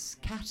even.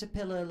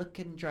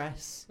 caterpillar-looking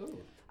dress, Ooh.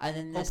 and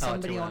then there's power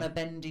to somebody on her. a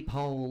bendy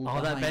pole. Oh,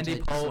 that behind bendy her,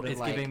 just pole sort of is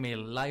like- giving me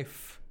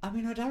life. I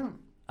mean, I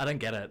don't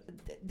get it.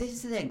 this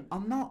is the thing.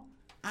 I'm not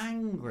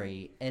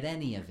angry at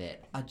any of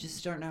it. I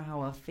just don't know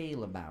how I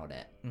feel about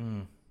it.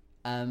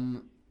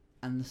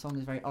 And the song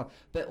is very odd.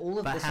 But all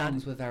of But the how-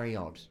 songs were very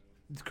odd.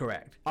 It's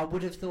correct. I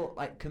would have thought,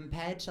 like,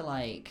 compared to,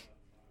 like,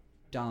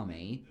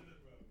 Dami,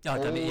 Oh, all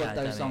Dami, yeah, of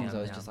those Dami, songs, yeah,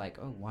 I was yeah. just like,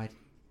 oh, why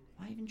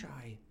even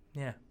try?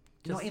 Yeah.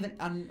 Not Just-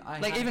 even...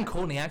 Like, even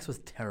Corniak's was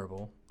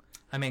terrible.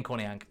 I mean,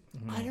 Corniak.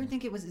 I don't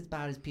think it was as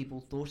bad as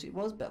people thought it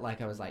was, but, like,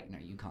 I was like, no,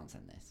 you can't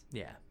send this.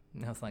 Yeah.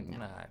 I was like, No.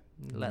 no,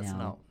 let's No.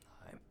 not.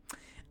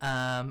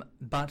 No.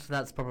 But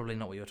that's probably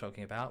not what you're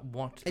talking about.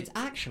 What? It's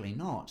actually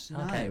not,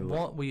 no. Okay,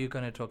 what were you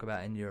going to talk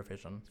about in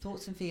Eurovision?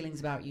 Thoughts and feelings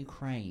about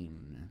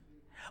Ukraine.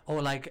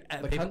 Or like,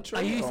 The people, country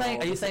are you or saying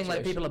the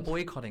like people are situation?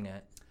 boycotting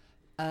it?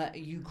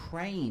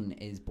 Ukraine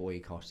is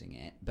boycotting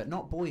it, but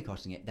not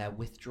boycotting it, they're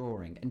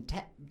withdrawing. And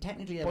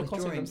technically they're Boycotting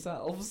withdrawing...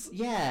 themselves.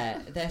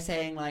 Yeah, they're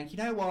saying, like, you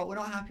know what, we're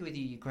not happy with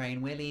you,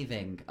 Ukraine, we're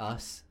leaving.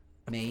 Us,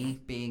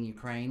 me, being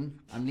Ukraine,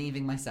 I'm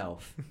leaving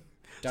myself.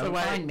 Don't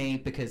wait. find me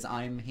because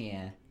I'm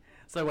here.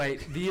 So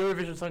wait, the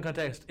Eurovision Song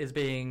Contest is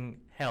being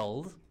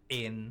held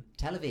in,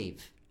 Tel Aviv.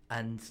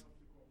 and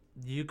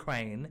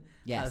Ukraine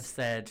Yes. have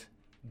said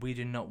we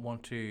do not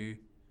want to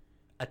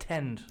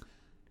attend.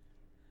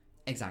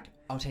 Exactly.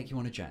 I'll take you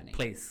on a journey.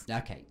 Please.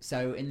 Okay,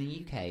 so in the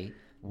UK,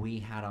 we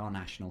had our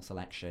national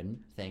selection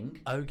thing.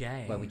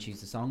 Okay. Where we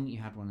choose a song. You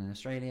had one in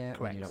Australia.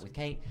 We did Correct. it with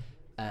Kate.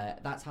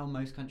 That's how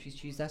most countries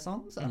choose their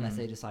songs, unless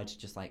they decide to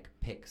just like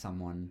pick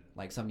someone.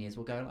 Like some years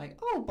we'll go like,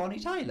 oh, Bonnie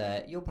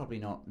Tyler, you'll probably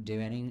not do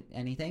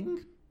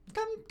anything.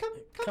 Come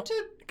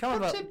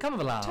to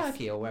a laugh.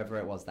 Turkey or wherever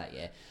it was that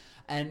year,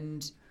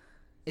 and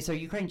so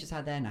Ukraine just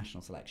had their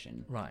national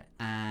selection, Right.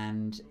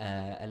 and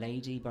a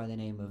lady by the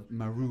name of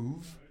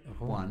Maruv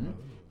won.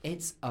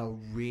 It's a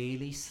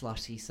really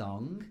slutty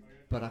song,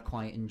 but I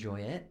quite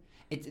enjoy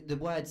it. The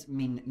words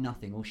mean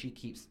nothing. All she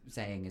keeps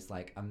saying is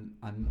like,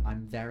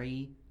 I'm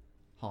very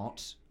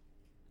hot.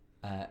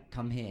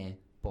 Come here,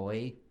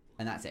 boy.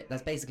 And that's it.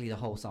 That's basically the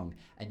whole song.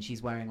 And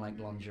she's wearing like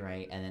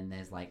lingerie, and then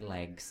there's like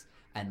legs,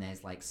 and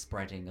there's like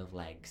spreading of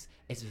legs.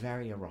 It's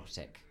very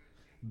erotic.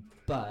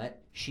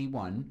 But she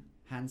won,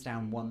 hands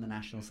down, won the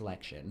national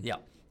selection. Yeah.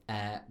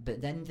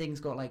 But then things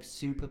got like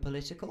super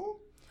political.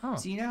 Oh.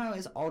 So you know how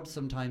it's odd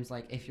sometimes,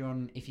 like if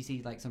you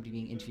see like somebody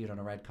being interviewed on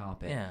a red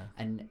carpet, Yeah.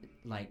 and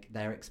like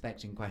they're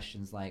expecting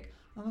questions like,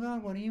 "Oh my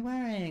God, what are you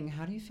wearing?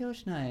 How do you feel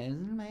tonight?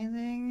 Isn't it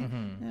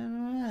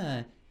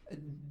amazing?"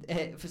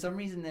 For some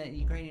reason, the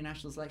Ukrainian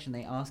national selection,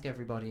 they ask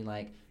everybody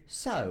like,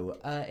 so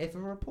if a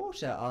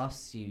reporter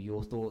asks you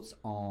your thoughts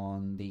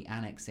on the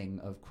annexing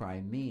of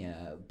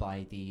Crimea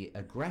by the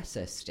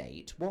aggressor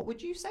state, what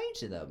would you say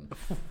to them?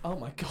 Oh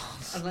my god.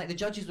 And like the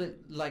judges were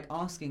like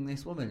asking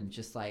this woman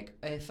just like,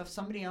 if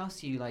somebody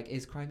asks you like,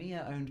 is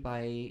Crimea owned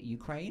by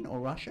Ukraine or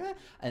Russia?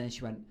 And then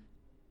she went,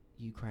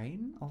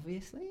 Ukraine,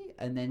 obviously.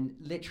 And then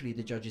literally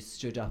the judges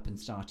stood up and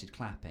started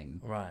clapping.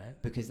 Right.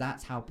 Because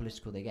that's how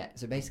political they get.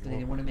 So basically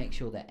they want to make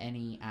sure that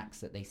any acts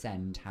that they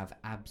send have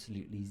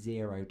absolutely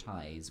zero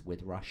ties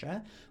with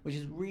Russia, which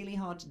is really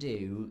hard to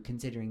do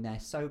considering they're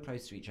so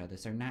close to each other.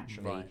 So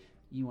naturally, Right.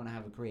 you want to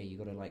have a career, you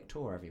got to like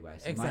tour everywhere.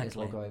 So you might as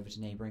well Exactly. go over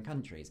to neighbouring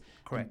countries.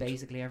 Correct. And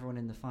basically everyone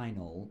in the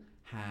final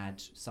had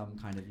some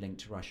kind of link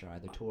to Russia,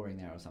 either touring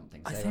there or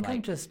something. So I they were think I'm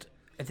like, just.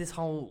 This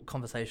whole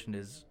conversation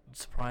is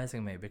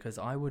surprising me because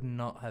I would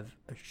not have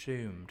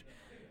assumed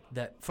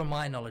that, from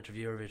my knowledge of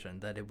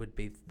Eurovision, that it would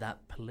be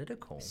that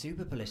political.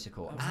 super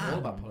political. It's all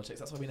about politics.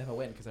 That's why we never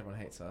win, because everyone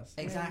hates us.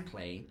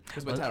 Exactly.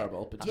 Because we're Well,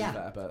 terrible, but to yeah. be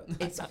fair, but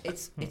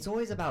It's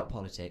always about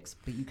politics,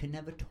 but you can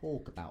never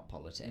talk about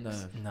politics. No.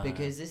 No.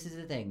 Because this is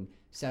the thing.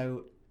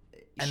 So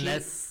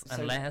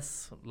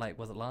Unless, like,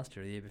 was it last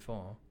year or the year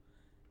before?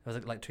 Was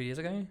it like 2 years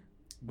ago?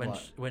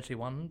 What? When she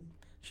won,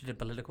 she did a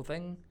political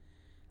thing?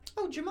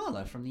 Oh,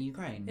 Jamala from the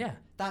Ukraine. Yeah.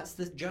 That's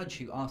the judge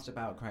who asked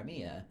about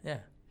Crimea. Yeah.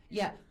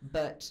 Yeah,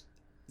 but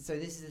so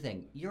this is the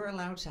thing. You're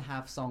allowed to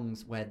have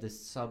songs where the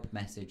sub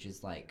message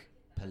is like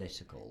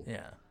political.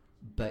 Yeah.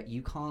 But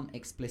you can't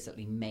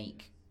explicitly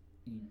make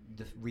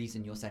the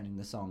reason you're sending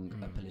the song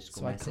a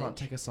political so I message. can't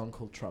take a song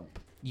called Trump.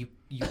 You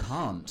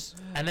can't.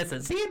 Unless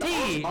it's Be an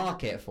T.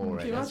 market for Can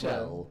it you as imagine?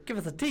 well. Give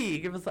us a T.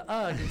 Give us a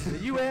R. Give us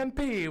a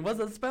UMP. What's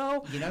it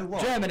spell? You know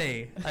what?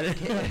 Germany.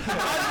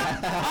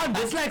 I'm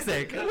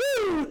dyslexic.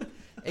 Woo!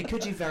 It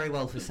could do very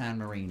well for San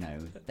Marino.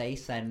 They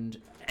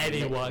send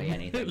Anyone. literally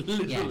anything.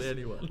 Literally Yes.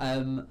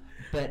 anyone.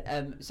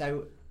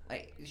 So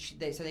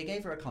so they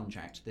gave her a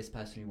contract, this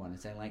person who won, and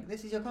saying like,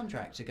 this is your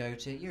contract to go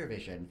to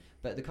Eurovision.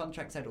 But the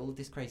contract said all of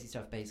this crazy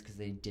stuff based because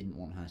they didn't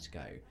want her to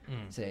go.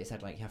 So it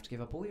said like, you have to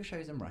give up all your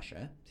shows in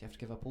Russia, so you have to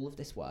give up all of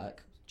this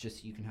work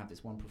just so you can have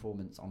this one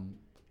performance on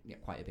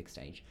quite a big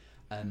stage.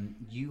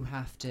 You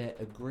have to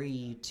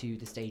agree to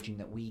the staging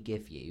that we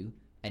give you,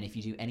 and if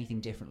you do anything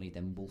differently,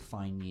 then we'll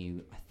fine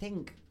you, I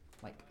think,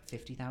 like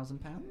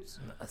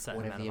 £50,000,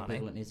 whatever the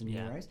equivalent is in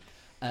euros.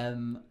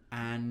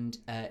 And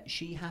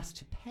she has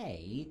to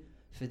pay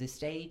for the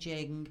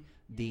staging,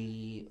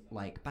 the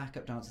like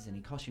backup dancers,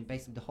 any costume,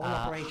 basically the whole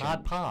operation.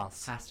 Hard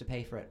pass. Has to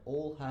pay for it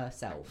all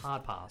herself.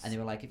 Hard pass. And they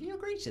were like, if you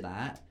agree to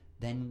that,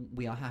 then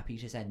we are happy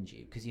to send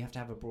you, because you have to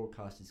have a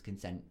broadcaster's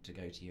consent to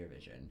go to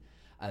Eurovision.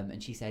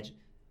 And she said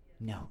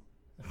no.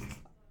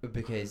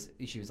 Because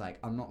she was like,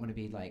 I'm not going to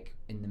be like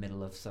in the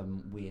middle of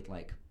some weird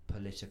like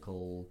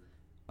political,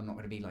 I'm not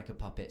going to be like a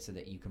puppet so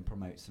that you can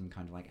promote some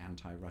kind of like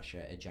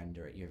anti-Russia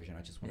agenda at Eurovision.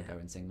 I just want to go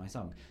and sing my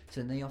song.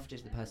 So then they offered it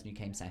to the person who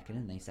came second,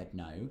 and they said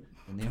no.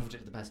 And they offered it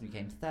to the person who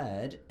came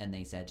third, and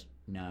they said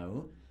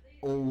no.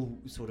 All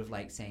sort of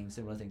like saying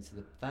similar things to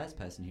the first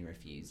person who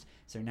refused.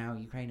 So now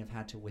Ukraine have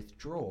had to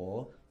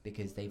withdraw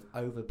because they've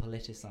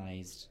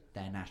over-politicized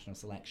their national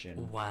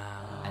selection.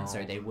 Wow. And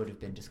so they would have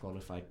been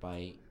disqualified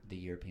by the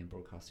European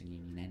Broadcasting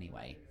Union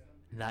anyway.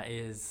 That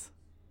is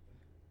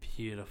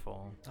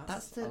beautiful.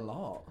 That's a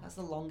lot. That's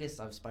the longest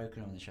I've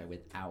spoken on the show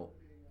without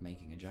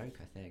making a joke,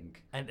 I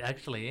think. It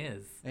actually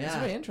is. Yeah. It's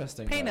very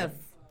interesting. Penis.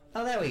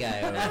 Oh, there we go.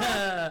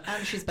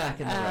 And she's back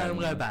in the room. And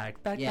we're back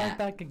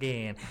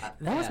again.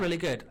 That was really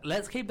good.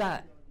 Let's keep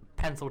that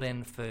penciled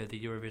in for the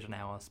Eurovision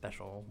Hour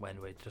special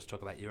when we just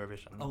talk about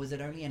Eurovision. Oh, was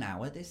it only an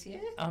hour this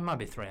year? It might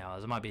be 3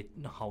 hours. It might be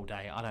a whole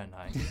day. I don't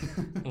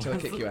know. Shall I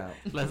kick you out?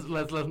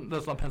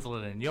 Let's not pencil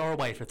it in. You're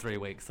away for 3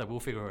 weeks, so we'll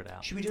figure it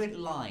out. Should we do it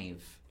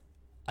live?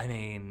 I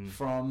mean,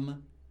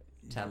 from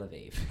Tel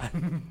Aviv.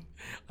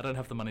 I don't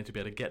have the money to be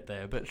able to get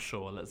there, but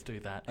sure, let's do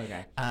that.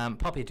 Okay.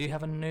 Poppy, do you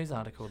have a news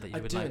article that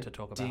you would like to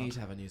talk about? I do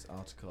have a news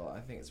article. I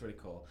think it's really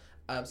cool.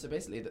 So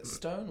basically, that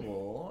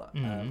Stonewall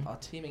are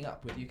teaming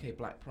up with UK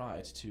Black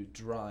Pride to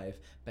drive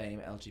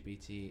BAME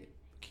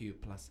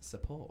LGBTQ+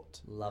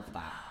 support. Love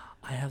that.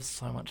 I have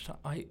so much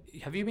time.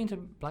 Have you been to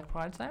Black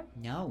Pride, Sam?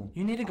 No.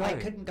 You need to go. I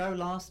couldn't go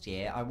last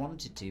year. I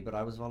wanted to, but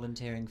I was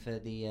volunteering for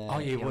the you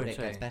the would It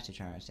too. Gets Better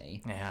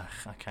charity. Yeah,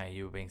 okay,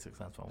 you were being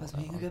successful. I was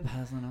being a good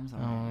person, I'm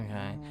sorry. Oh,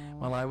 okay.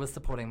 Well, I was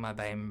supporting my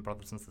BAME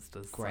brothers and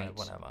sisters. Great. So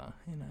whatever,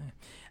 you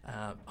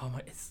know.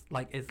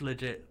 It's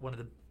legit one of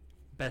the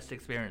best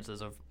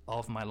experiences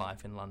of my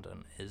life in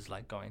London is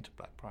like going to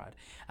Black Pride,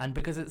 and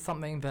because it's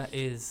something that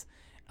is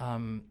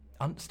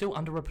still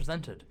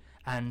underrepresented,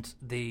 and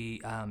the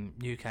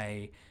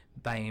UK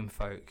BAME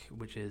folk,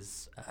 which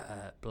is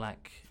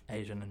Black,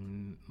 Asian,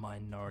 and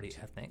minority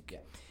ethnic.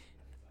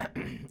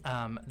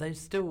 They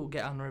still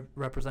get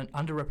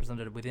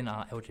underrepresented within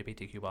our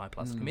LGBTQI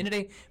plus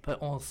community, but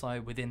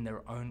also within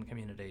their own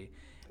community,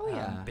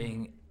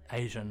 being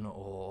Asian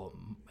or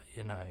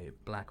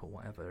Black or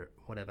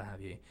whatever have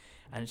you,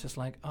 and it's just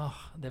like, oh,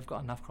 they've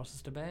got enough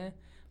crosses to bear.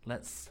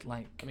 Let's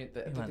let's put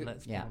them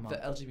up. The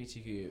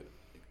LGBTQ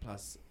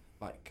plus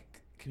like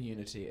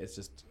community is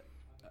just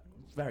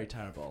very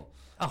terrible.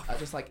 Oh,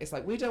 just like it's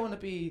like we don't want to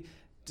be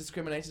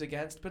discriminated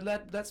against, but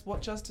let's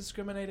watch us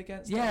discriminate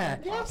against. Yeah.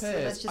 our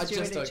peers. I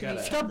just don't get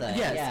it.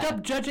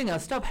 Stop judging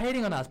us. Stop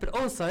hating on us. But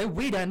also,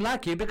 we don't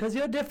like you because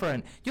you're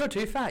different. You're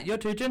too fat. You're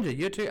too ginger.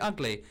 You're too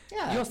ugly.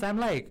 Yeah. You're Sam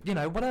Lake.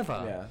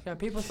 Whatever. Yeah.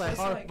 People say It's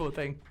horrible like-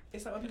 things.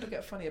 It's like when people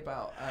get funny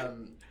about.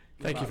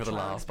 Thank you about for the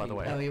trans laugh, by the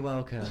way. people. Oh, you're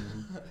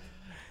welcome.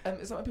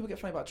 It's like when people get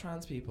funny about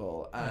trans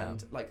people,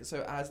 and like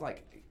so as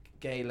like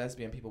gay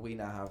lesbian people, we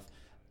now have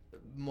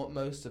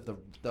most of the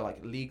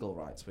like legal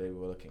rights we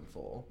were looking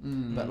for,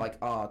 but like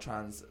our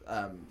trans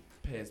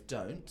peers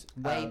don't.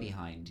 Way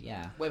behind,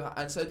 yeah. Way behind.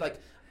 And so like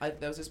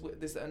there was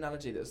this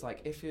analogy that was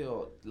like, if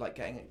you're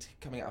like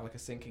coming out of like a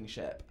sinking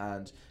ship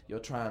and your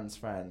trans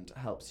friend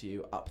helps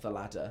you up the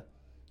ladder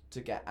to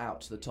get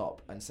out to the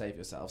top and save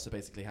yourself, so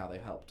basically how they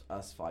helped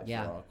us fight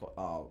for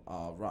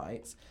our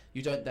rights,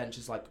 you don't then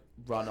just like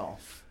run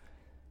off,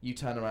 you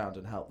turn around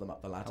and help them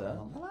up the ladder. Help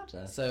them on the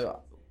ladder. So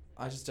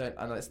I just don't,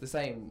 and it's the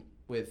same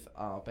with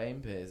our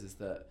BAME peers, is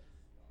that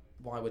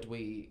why would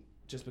we,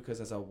 just because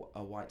as a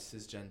white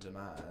cisgender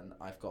man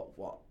I've got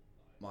what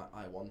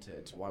I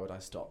wanted, why would I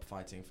stop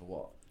fighting for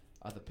what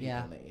other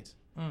people need?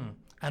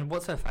 And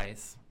what's her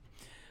face?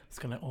 It's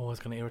gonna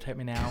irritate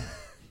me now.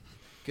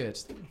 Good.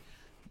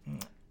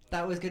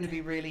 That was going to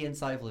be really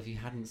insightful if you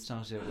hadn't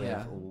started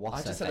with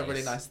what's I just her said a really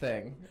face. nice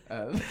thing.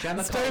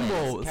 Gemma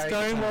Stonewall Collins, Kerry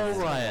Stonewall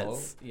Johnson.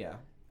 riots. Yeah.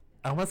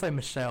 I want to say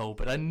Michelle,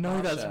 but I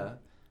know that's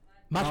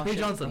Marsha P.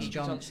 Johnson.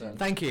 Johnson.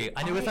 Thank you.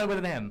 I knew it started with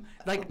an M.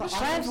 Like, But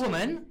trans I also-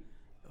 woman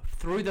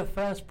through the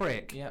first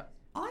brick. Yeah.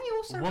 I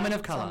also Woman read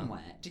of colour.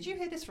 somewhere. Did you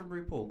hear this from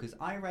RuPaul? Because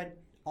I read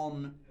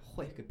on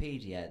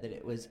Wikipedia that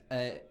it was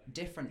a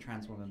different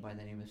trans woman by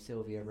the name of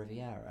Sylvia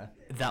Riviera.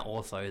 That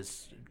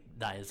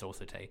is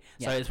also tea.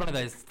 Yeah. So it's one of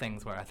those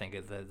things where I think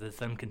there's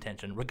some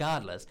contention.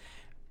 Regardless,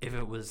 if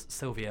it was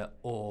Sylvia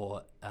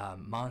or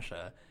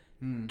Marsha,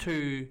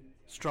 two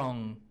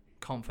strong,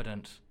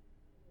 confident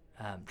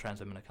trans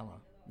women of colour.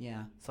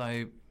 Yeah.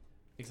 So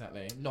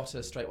Exactly. Not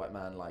a straight white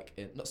man like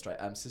in not straight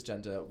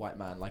cisgender white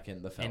man like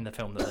in the film. in the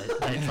film that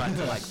they tried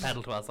to like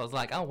peddle to us, I was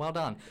like, oh, well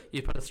done.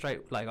 You put a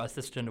straight like a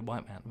cisgender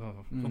white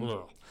man.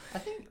 Ugh. I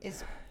think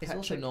it's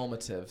also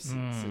heteronormative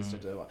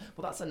cisgender. Well,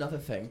 that's another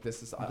thing.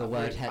 This is the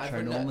word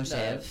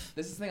heteronormative.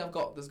 This is the thing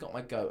that's got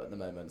my goat at the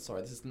moment.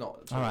 Sorry, this is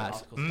not. All right.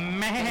 article style.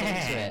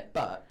 Meh.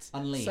 But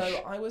Unleash.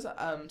 so I was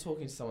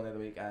talking to someone the other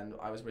week, and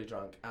I was really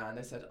drunk, and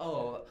they said, I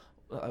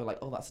was like,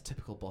 that's a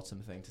typical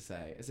bottom thing to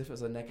say, as if it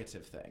was a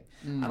negative thing.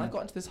 And I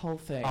got into this whole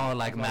thing. Oh,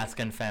 like mask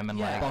and femme and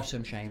Yeah. like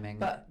bottom shaming.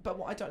 But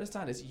what I don't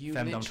understand is you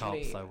femme don't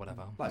literally. top, so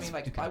whatever. I mean,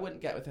 like, I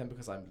wouldn't get with him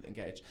because I'm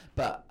engaged.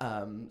 But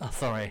Oh,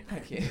 sorry.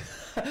 thank you.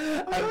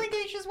 You're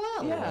engaged as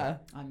well. Yeah.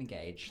 I'm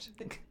engaged.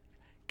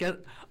 Oh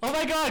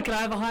my God! Can I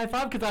have a high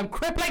five? Because I'm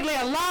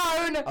cripplingly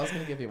alone. I was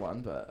going to give you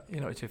one, but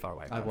You're not too far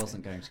away. I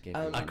wasn't going to give you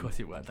Of Of course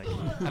you weren't. Thank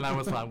you. And I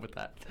was fine with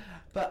that.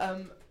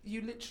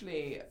 you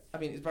literally. I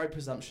mean, it's very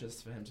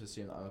presumptuous for him to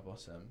assume that I'm a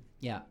bottom.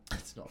 Yeah.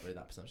 It's not really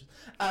that presumptuous.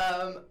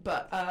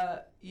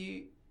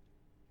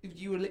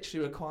 You would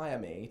literally require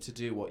me to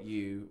do what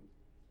you,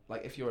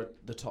 like, if you're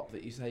at the top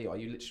that you say you are,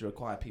 you literally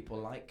require people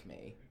like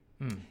me.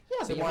 Yeah,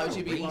 So but why you're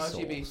would you not a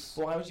be? resource.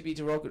 Why would you be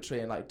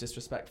derogatory and like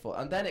disrespectful?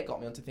 And then it got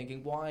me onto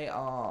thinking, why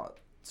are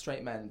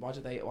straight men? Why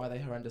are they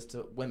horrendous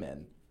to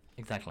women?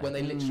 Exactly. When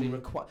they literally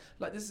require,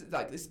 this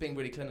is being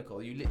really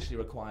clinical. You literally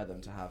require them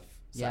to have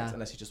sex Yeah.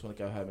 unless you just want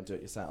to go home and do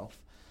it yourself.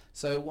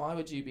 So why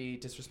would you be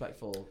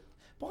disrespectful?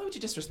 Why would you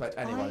disrespect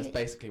anyone? Is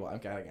basically what I'm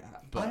getting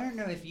at. But I don't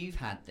know if you've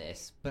had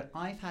this, but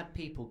I've had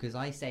people, because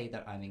I say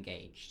that I'm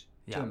engaged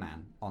to Yeah. a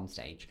man on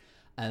stage,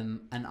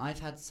 and I've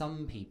had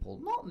some people,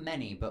 not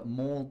many, but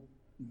more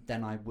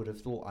than I would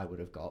have thought I would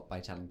have got by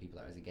telling people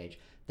that I was engaged,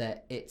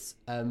 that it's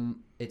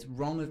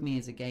wrong of me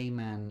as a gay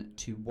man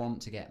to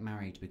want to get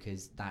married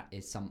because that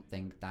is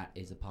something that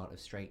is a part of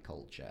straight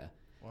culture,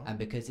 What? and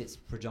because it's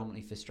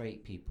predominantly for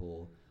straight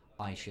people,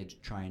 I should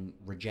try and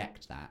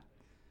reject that.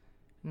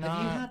 No.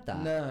 Have you had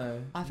that?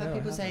 No. I've had No, I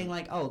people saying haven't.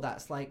 like, "Oh,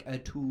 that's like a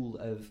tool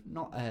of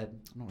not a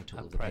tool Oppression.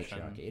 of the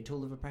patriarchy, a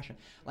tool of oppression."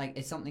 Like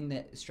it's something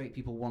that straight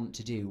people want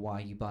to do. Why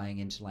are you buying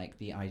into like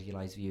the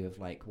idealized view of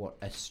like what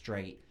a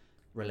straight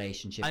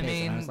relationship I is? And I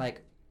mean, was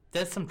like,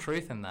 There's some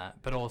truth in that,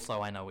 but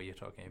also I know what you're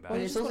talking about. but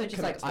you it's just also wanna just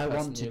connect like to the I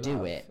want person to you do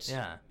love. it.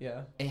 Yeah.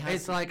 Yeah. It has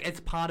It's like it's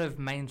part of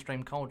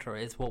mainstream culture.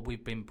 It's what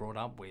we've been brought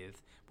up with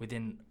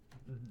within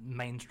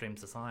mainstream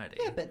society.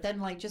 yeah, but then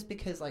like just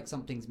because like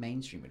something's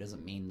mainstream, it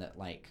doesn't mean that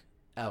like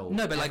No,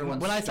 but like everyone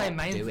when I say stop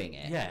main, doing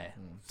it. yeah.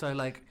 So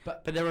like,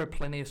 But- but there are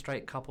plenty of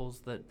straight couples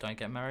that don't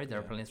get married. There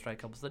are Yeah. plenty of straight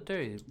couples that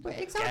do. But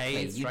exactly,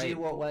 Gay, you straight. do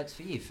what works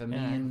for you. For me,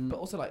 Yeah. and But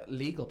also like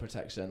legal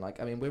protection. Like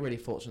I mean, we're really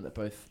fortunate that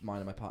both mine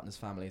and my partner's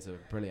families are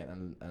brilliant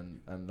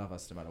and love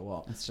us no matter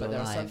what. And still But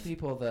there are some alive.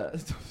 people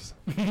that.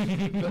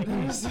 but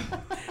there are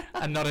some,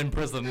 And not in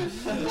prison.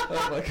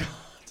 oh my god.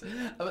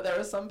 But there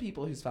are some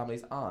people whose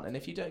families aren't, and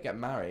if you don't get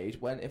married,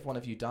 if one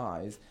of you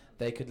dies,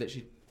 they could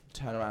literally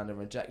turn around and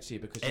reject you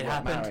because It you weren't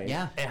happened. married.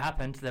 Yeah. It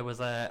happened. There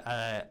was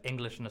a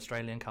English and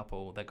Australian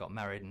couple that got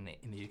married in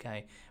the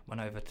UK.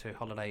 Went over to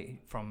holiday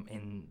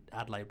in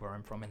Adelaide, where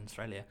I'm from in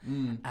Australia,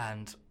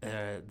 and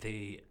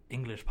the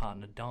English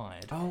partner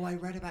died. oh, I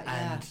read about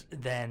And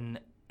then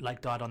like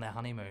died on their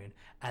honeymoon,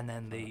 and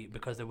then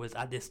because there was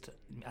at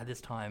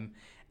this time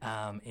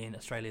in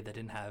Australia they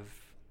didn't have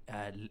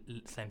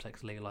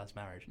same-sex legalized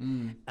marriage,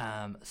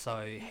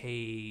 so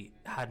he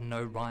had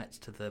no rights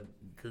to the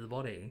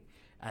body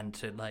and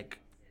to like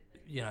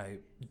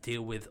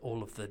deal with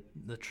all of the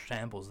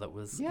shambles that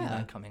was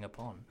Yeah. coming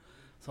upon.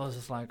 So I was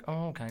just like,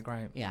 oh, okay,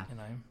 great. Yeah.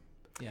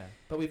 Yeah.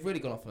 But we've really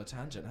gone off on a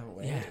tangent, haven't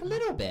we? Yeah. a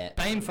little bit.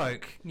 Bane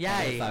folk,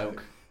 yay.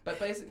 Folk. But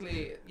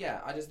basically,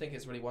 yeah, I just think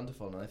it's really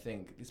wonderful, and I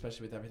think,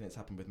 especially with everything that's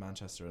happened with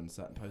Manchester and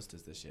certain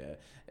posters this year,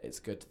 it's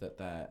good that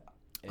there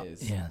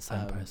is. Yeah,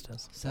 certain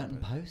posters. Certain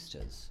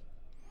posters.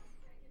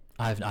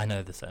 I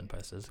know the certain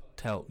posters.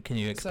 Can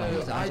you explain?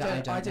 So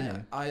that? I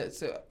don't know.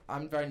 So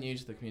I'm very new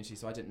to the community,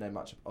 so I didn't know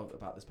much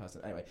about this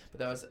person anyway. But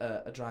there was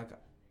a drag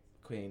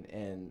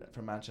queen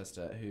from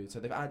Manchester so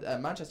they've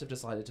Manchester have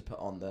decided to put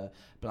on the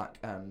black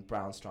and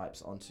brown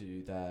stripes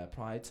onto their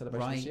Pride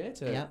celebration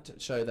this year to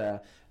show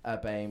their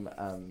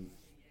BAME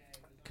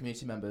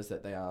community members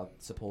that they are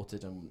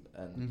supported and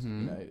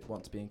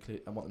want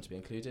them to be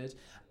included.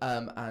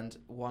 And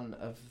one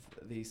of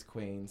these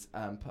queens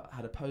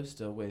had a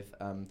poster with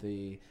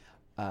the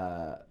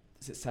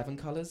is it 7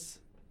 colours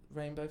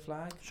rainbow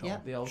flag? Sure. Yeah.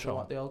 The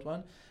old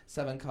one.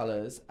 7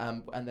 colours,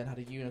 and then had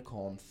a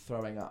unicorn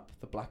throwing up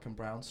the black and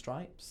brown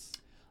stripes.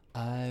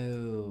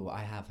 Oh,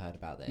 I have heard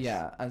about this.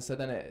 Yeah, and so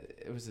then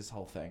it was this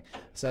whole thing.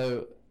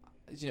 So,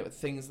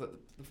 things that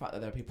the fact that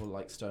there are people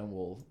like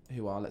Stonewall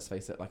who are, let's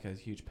face it, like a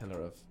huge pillar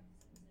of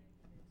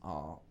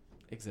our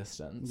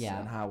existence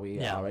and how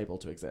we are able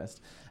to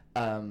exist.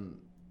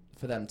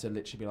 For them to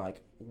literally be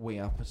like, we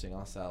are putting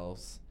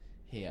ourselves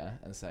here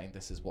and saying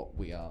this is what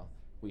we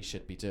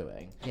should be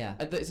doing. Yeah.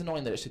 And it's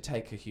annoying that it should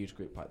take a huge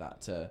group like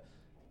that to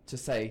to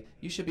say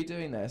you should be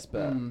doing this,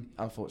 but Mm.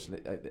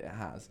 unfortunately it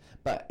has.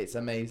 But it's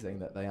amazing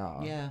that they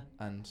are. Yeah.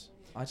 And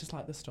I just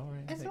like the story.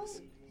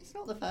 It's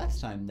not the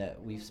first time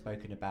that we've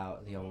spoken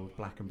about the old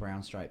black and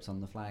brown stripes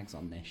on the flags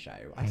on this show.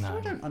 I No.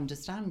 still don't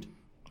understand.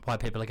 Why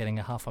people are getting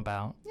a huff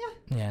about.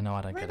 Yeah. Yeah, no,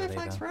 I don't get Rainbow it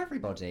flags either. for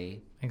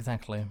everybody.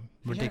 Exactly. don't-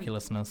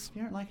 Ridiculousness. If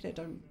you don't like it,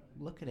 don't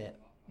look at it.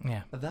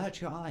 Yeah. Avert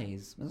your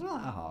eyes. It's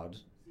not that hard.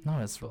 No,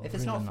 it's If it's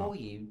really not for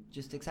you,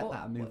 just accept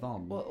that and move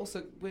on. Well,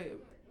 also we're,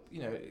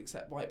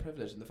 accept white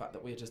privilege and the fact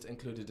that we're just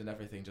included in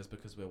everything just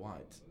because we're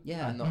white.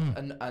 Yeah. And not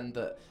Mm. and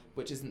that,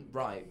 which isn't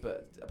right,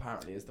 but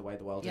apparently is the way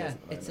the world yeah, is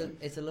at the moment.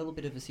 it's a little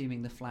bit of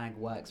assuming the flag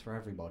works for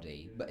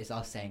everybody, but it's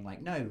us saying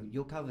like, no,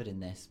 you're covered in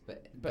this,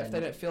 but But if they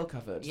don't feel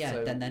covered, yeah,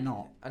 so, then they're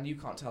not. and you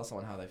can't tell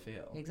someone how they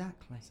feel.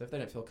 Exactly. So if they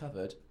don't feel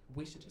covered,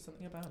 we should do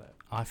something about it.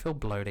 I feel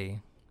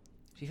bloaty.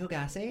 Do you feel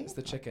gassy? It's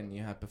the chicken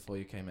you had before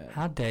you came in.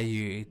 How dare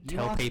you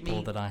tell asked people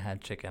me- that I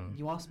had chicken?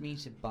 You asked me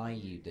to buy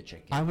you the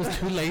chicken. I was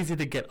too lazy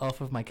to get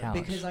off of my couch.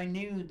 Because I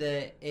knew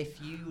that if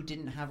you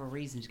didn't have a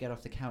reason to get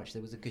off the couch,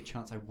 there was a good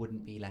chance I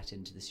wouldn't be let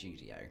into the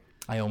studio.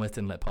 I almost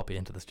didn't let Poppy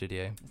into the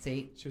studio.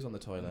 See? She was on the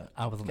toilet.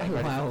 I wasn't. Getting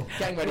ready, Wow.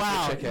 getting ready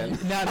Wow. for the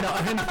chicken. No,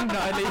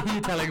 no,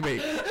 you telling me.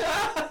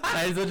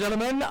 Ladies and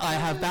gentlemen, I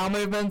have bowel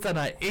movements and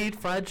I eat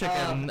fried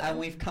chicken. And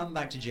we've come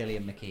back to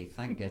Gillian McKeith,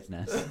 thank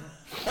goodness.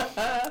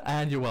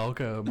 And you're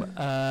welcome.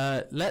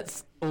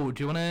 Let's. Oh,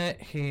 do you want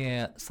to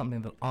hear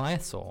something that I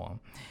saw?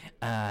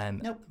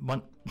 Nope.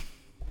 One.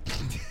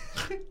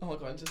 Oh my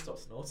god, just stop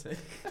snorting.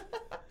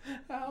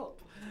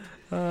 Help.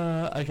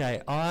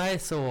 Okay, I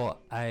saw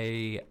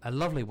a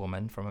lovely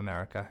woman from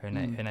America. Her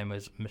name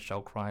was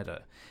Michelle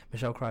Kreider.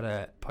 Michelle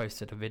Kreider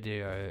posted a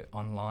video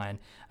online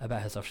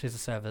about herself. She's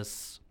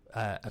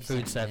a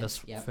food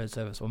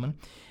service woman,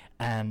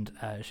 and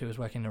she was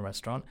working in a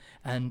restaurant.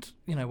 And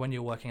when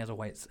you're working as a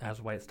wait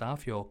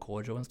staff, you're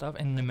cordial and stuff.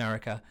 In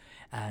America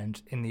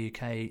and in the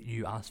UK,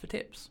 you ask for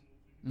tips.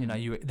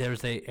 There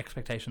is a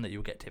expectation that you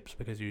will get tips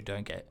because you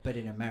don't get. But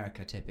in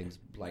America, tipping's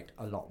like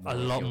a lot more. A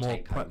lot your more,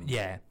 take-home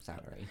yeah.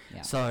 salary.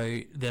 Yeah.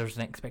 So there's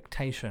an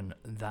expectation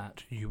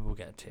that you will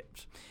get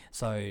tipped.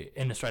 So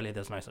in Australia,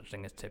 there's no such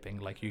thing as tipping.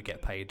 Like you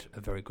get paid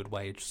a very good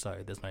wage, so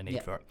there's no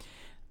need for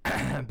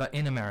it. But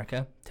in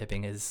America,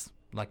 tipping is,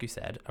 like you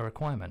said, a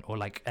requirement, or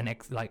like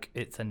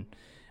it's an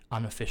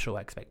unofficial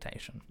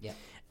expectation. Yeah.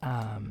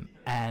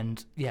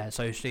 And yeah,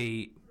 so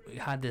she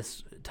had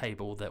this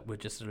table that were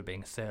just sort of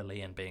being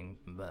surly and being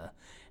bleh.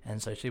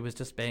 And so she was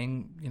just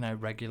being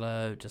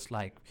regular, just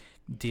like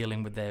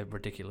dealing with their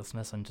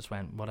ridiculousness, and just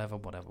went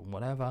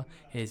whatever,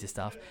 here's your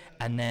stuff.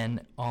 And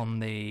then on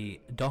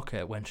the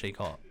docket, when she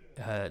got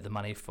the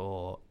money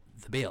for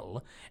the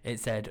bill, it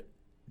said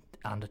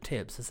under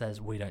tips, it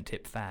says we don't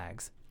tip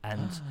fags.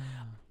 And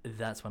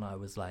that's when I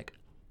was like,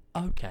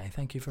 okay,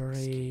 thank you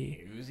very.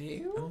 Excuse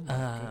you? Oh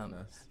my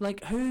goodness.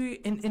 Like who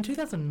in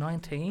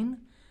 2019,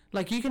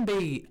 like you can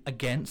be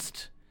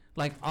against,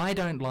 like I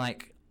don't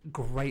like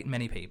great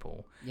many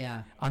people.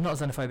 Yeah. I'm not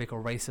xenophobic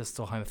or racist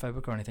or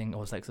homophobic or anything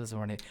or sexist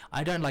or anything.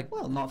 I don't like.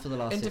 Well, not for the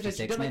last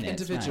 56 don't like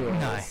minutes. individuals.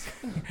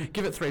 No,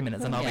 give it 3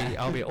 minutes and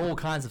I'll be all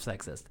kinds of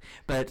sexist.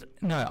 But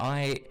no,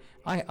 I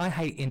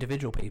hate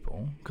individual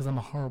people because I'm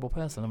a horrible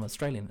person. I'm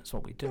Australian. That's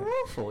what we do. You're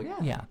awful, yeah.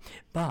 Yeah,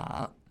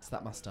 but It's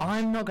that moustache.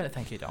 I'm not going to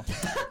thank you, Dom.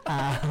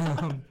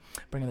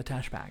 Bringing the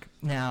tash back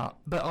now,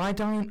 but I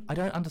don't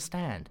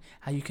understand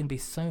how you can be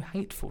so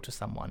hateful to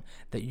someone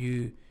that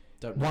you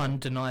Don't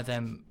deny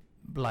them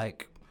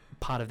like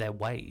part of their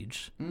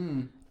wage,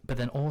 Mm. but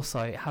then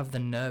also have the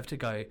nerve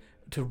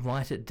to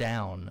write it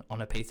down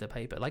on a piece of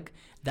paper. Like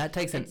that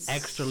takes an It's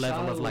extra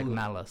level of like so-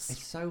 malice.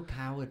 It's so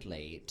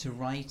cowardly to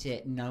write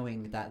it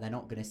knowing that they're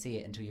not going to see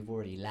it until you've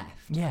already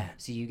left. Yeah.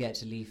 So you get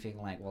to leave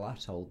feeling like, well, I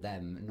told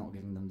them, not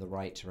giving them the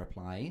right to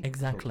reply.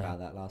 Exactly. Talked about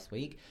that last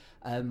week.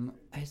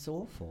 It's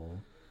awful.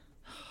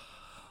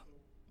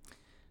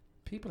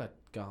 People are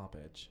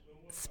garbage.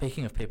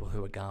 Speaking of people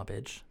who are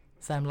garbage,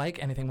 Sam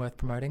Lake, anything worth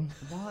promoting?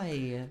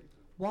 Why?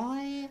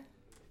 Why?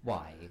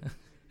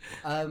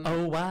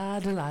 Oh, why,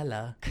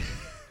 Delilah?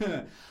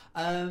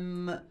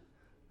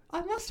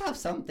 I must have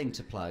something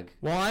to plug.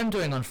 Well, I'm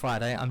doing on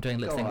Friday. I'm doing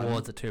Lip Go Sync on.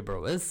 Awards at Two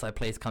Brewers, so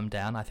please come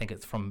down. I think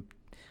it's from,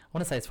 I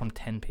want to say it's from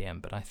 10 p.m,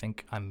 but I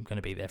think I'm going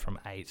to be there from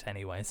 8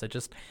 anyway. So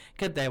just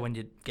get there when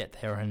you get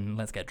there and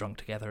let's get drunk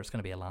together. It's going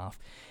to be a laugh.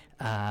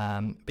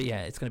 But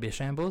yeah, it's going to be a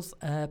shambles.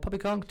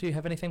 Poppycock, do you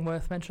have anything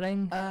worth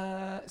mentioning?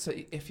 So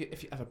if you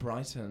have a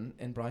Brighton,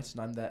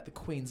 I'm there at the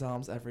Queen's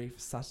Arms every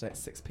Saturday at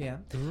 6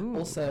 p.m. Ooh.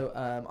 Also,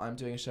 I'm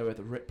doing a show with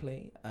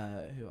Ripley,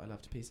 who I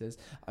love to pieces.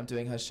 I'm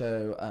doing her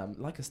show,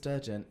 Like a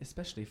Sturgeon,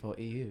 especially for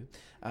EU,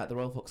 at the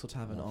Royal Vauxhall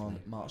Tavern on Lovely.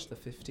 March the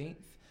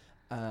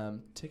 15th.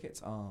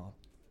 Tickets are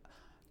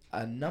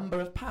a number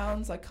of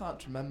pounds. I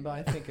can't remember.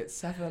 I think it's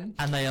 7.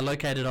 And they are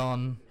located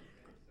on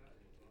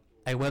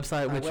a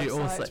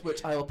website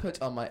Which I will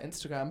put on my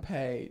Instagram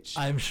page.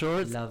 I'm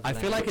sure it's. I Lovely.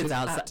 feel like which it's is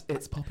outside. at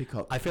It's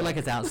Poppycock. I feel like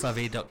it's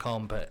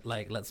outsavy.com, but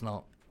like let's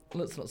not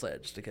say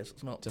it just in case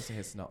it's not. Just in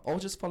case it's not. Or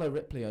just follow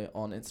Ripley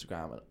on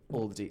Instagram and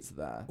all the deets are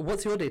there.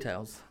 What's your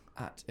details?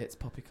 At It's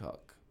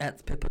Poppycock.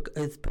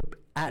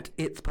 at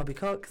It's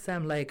Poppycock.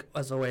 Sam Lake,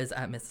 as always,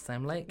 at Mr.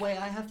 Sam Lake. Wait,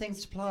 I have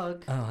things to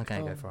plug. Oh, okay,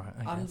 Oh. go for it.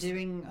 I I'm guess.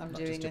 doing Not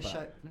a just show.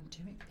 about.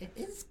 It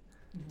is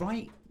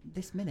right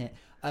this minute.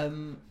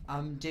 I'm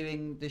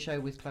doing the show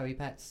with Chloe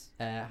Petts,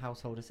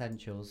 Household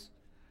Essentials.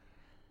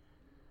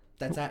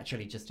 That's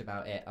actually just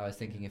about it. I was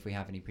thinking if we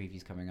have any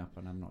previews coming up,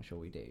 and I'm not sure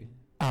we do.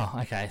 Oh,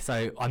 okay.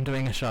 So I'm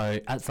doing a show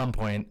at some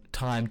point.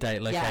 Time,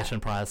 date, location,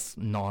 price.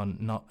 Oh,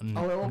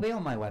 it will be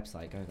on my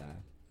website. Go there.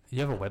 You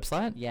have a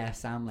website? Yeah,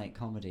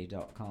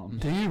 samlakecomedy.com.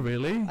 Do you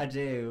really? I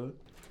do.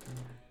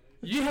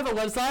 You have a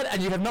website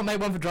and you have not made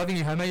one for Driving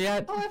You Homo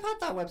yet? Oh, I've had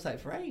that website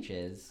for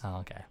ages. Oh,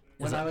 okay.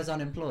 When I was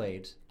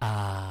unemployed.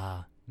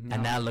 And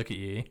now look at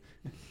you.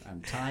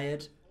 I'm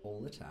tired all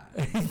the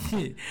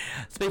time.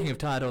 Speaking of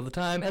tired all the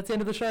time, at the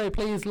end of the show,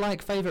 please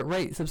like, favourite,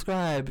 rate,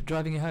 subscribe,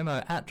 Driving You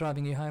Homo, at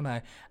Driving You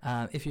Homo.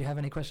 If you have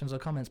any questions or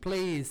comments,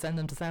 please send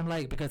them to Sam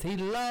Lake because he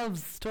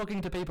loves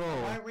talking to people.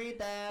 I read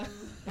them.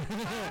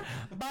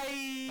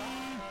 Bye.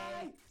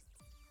 Bye.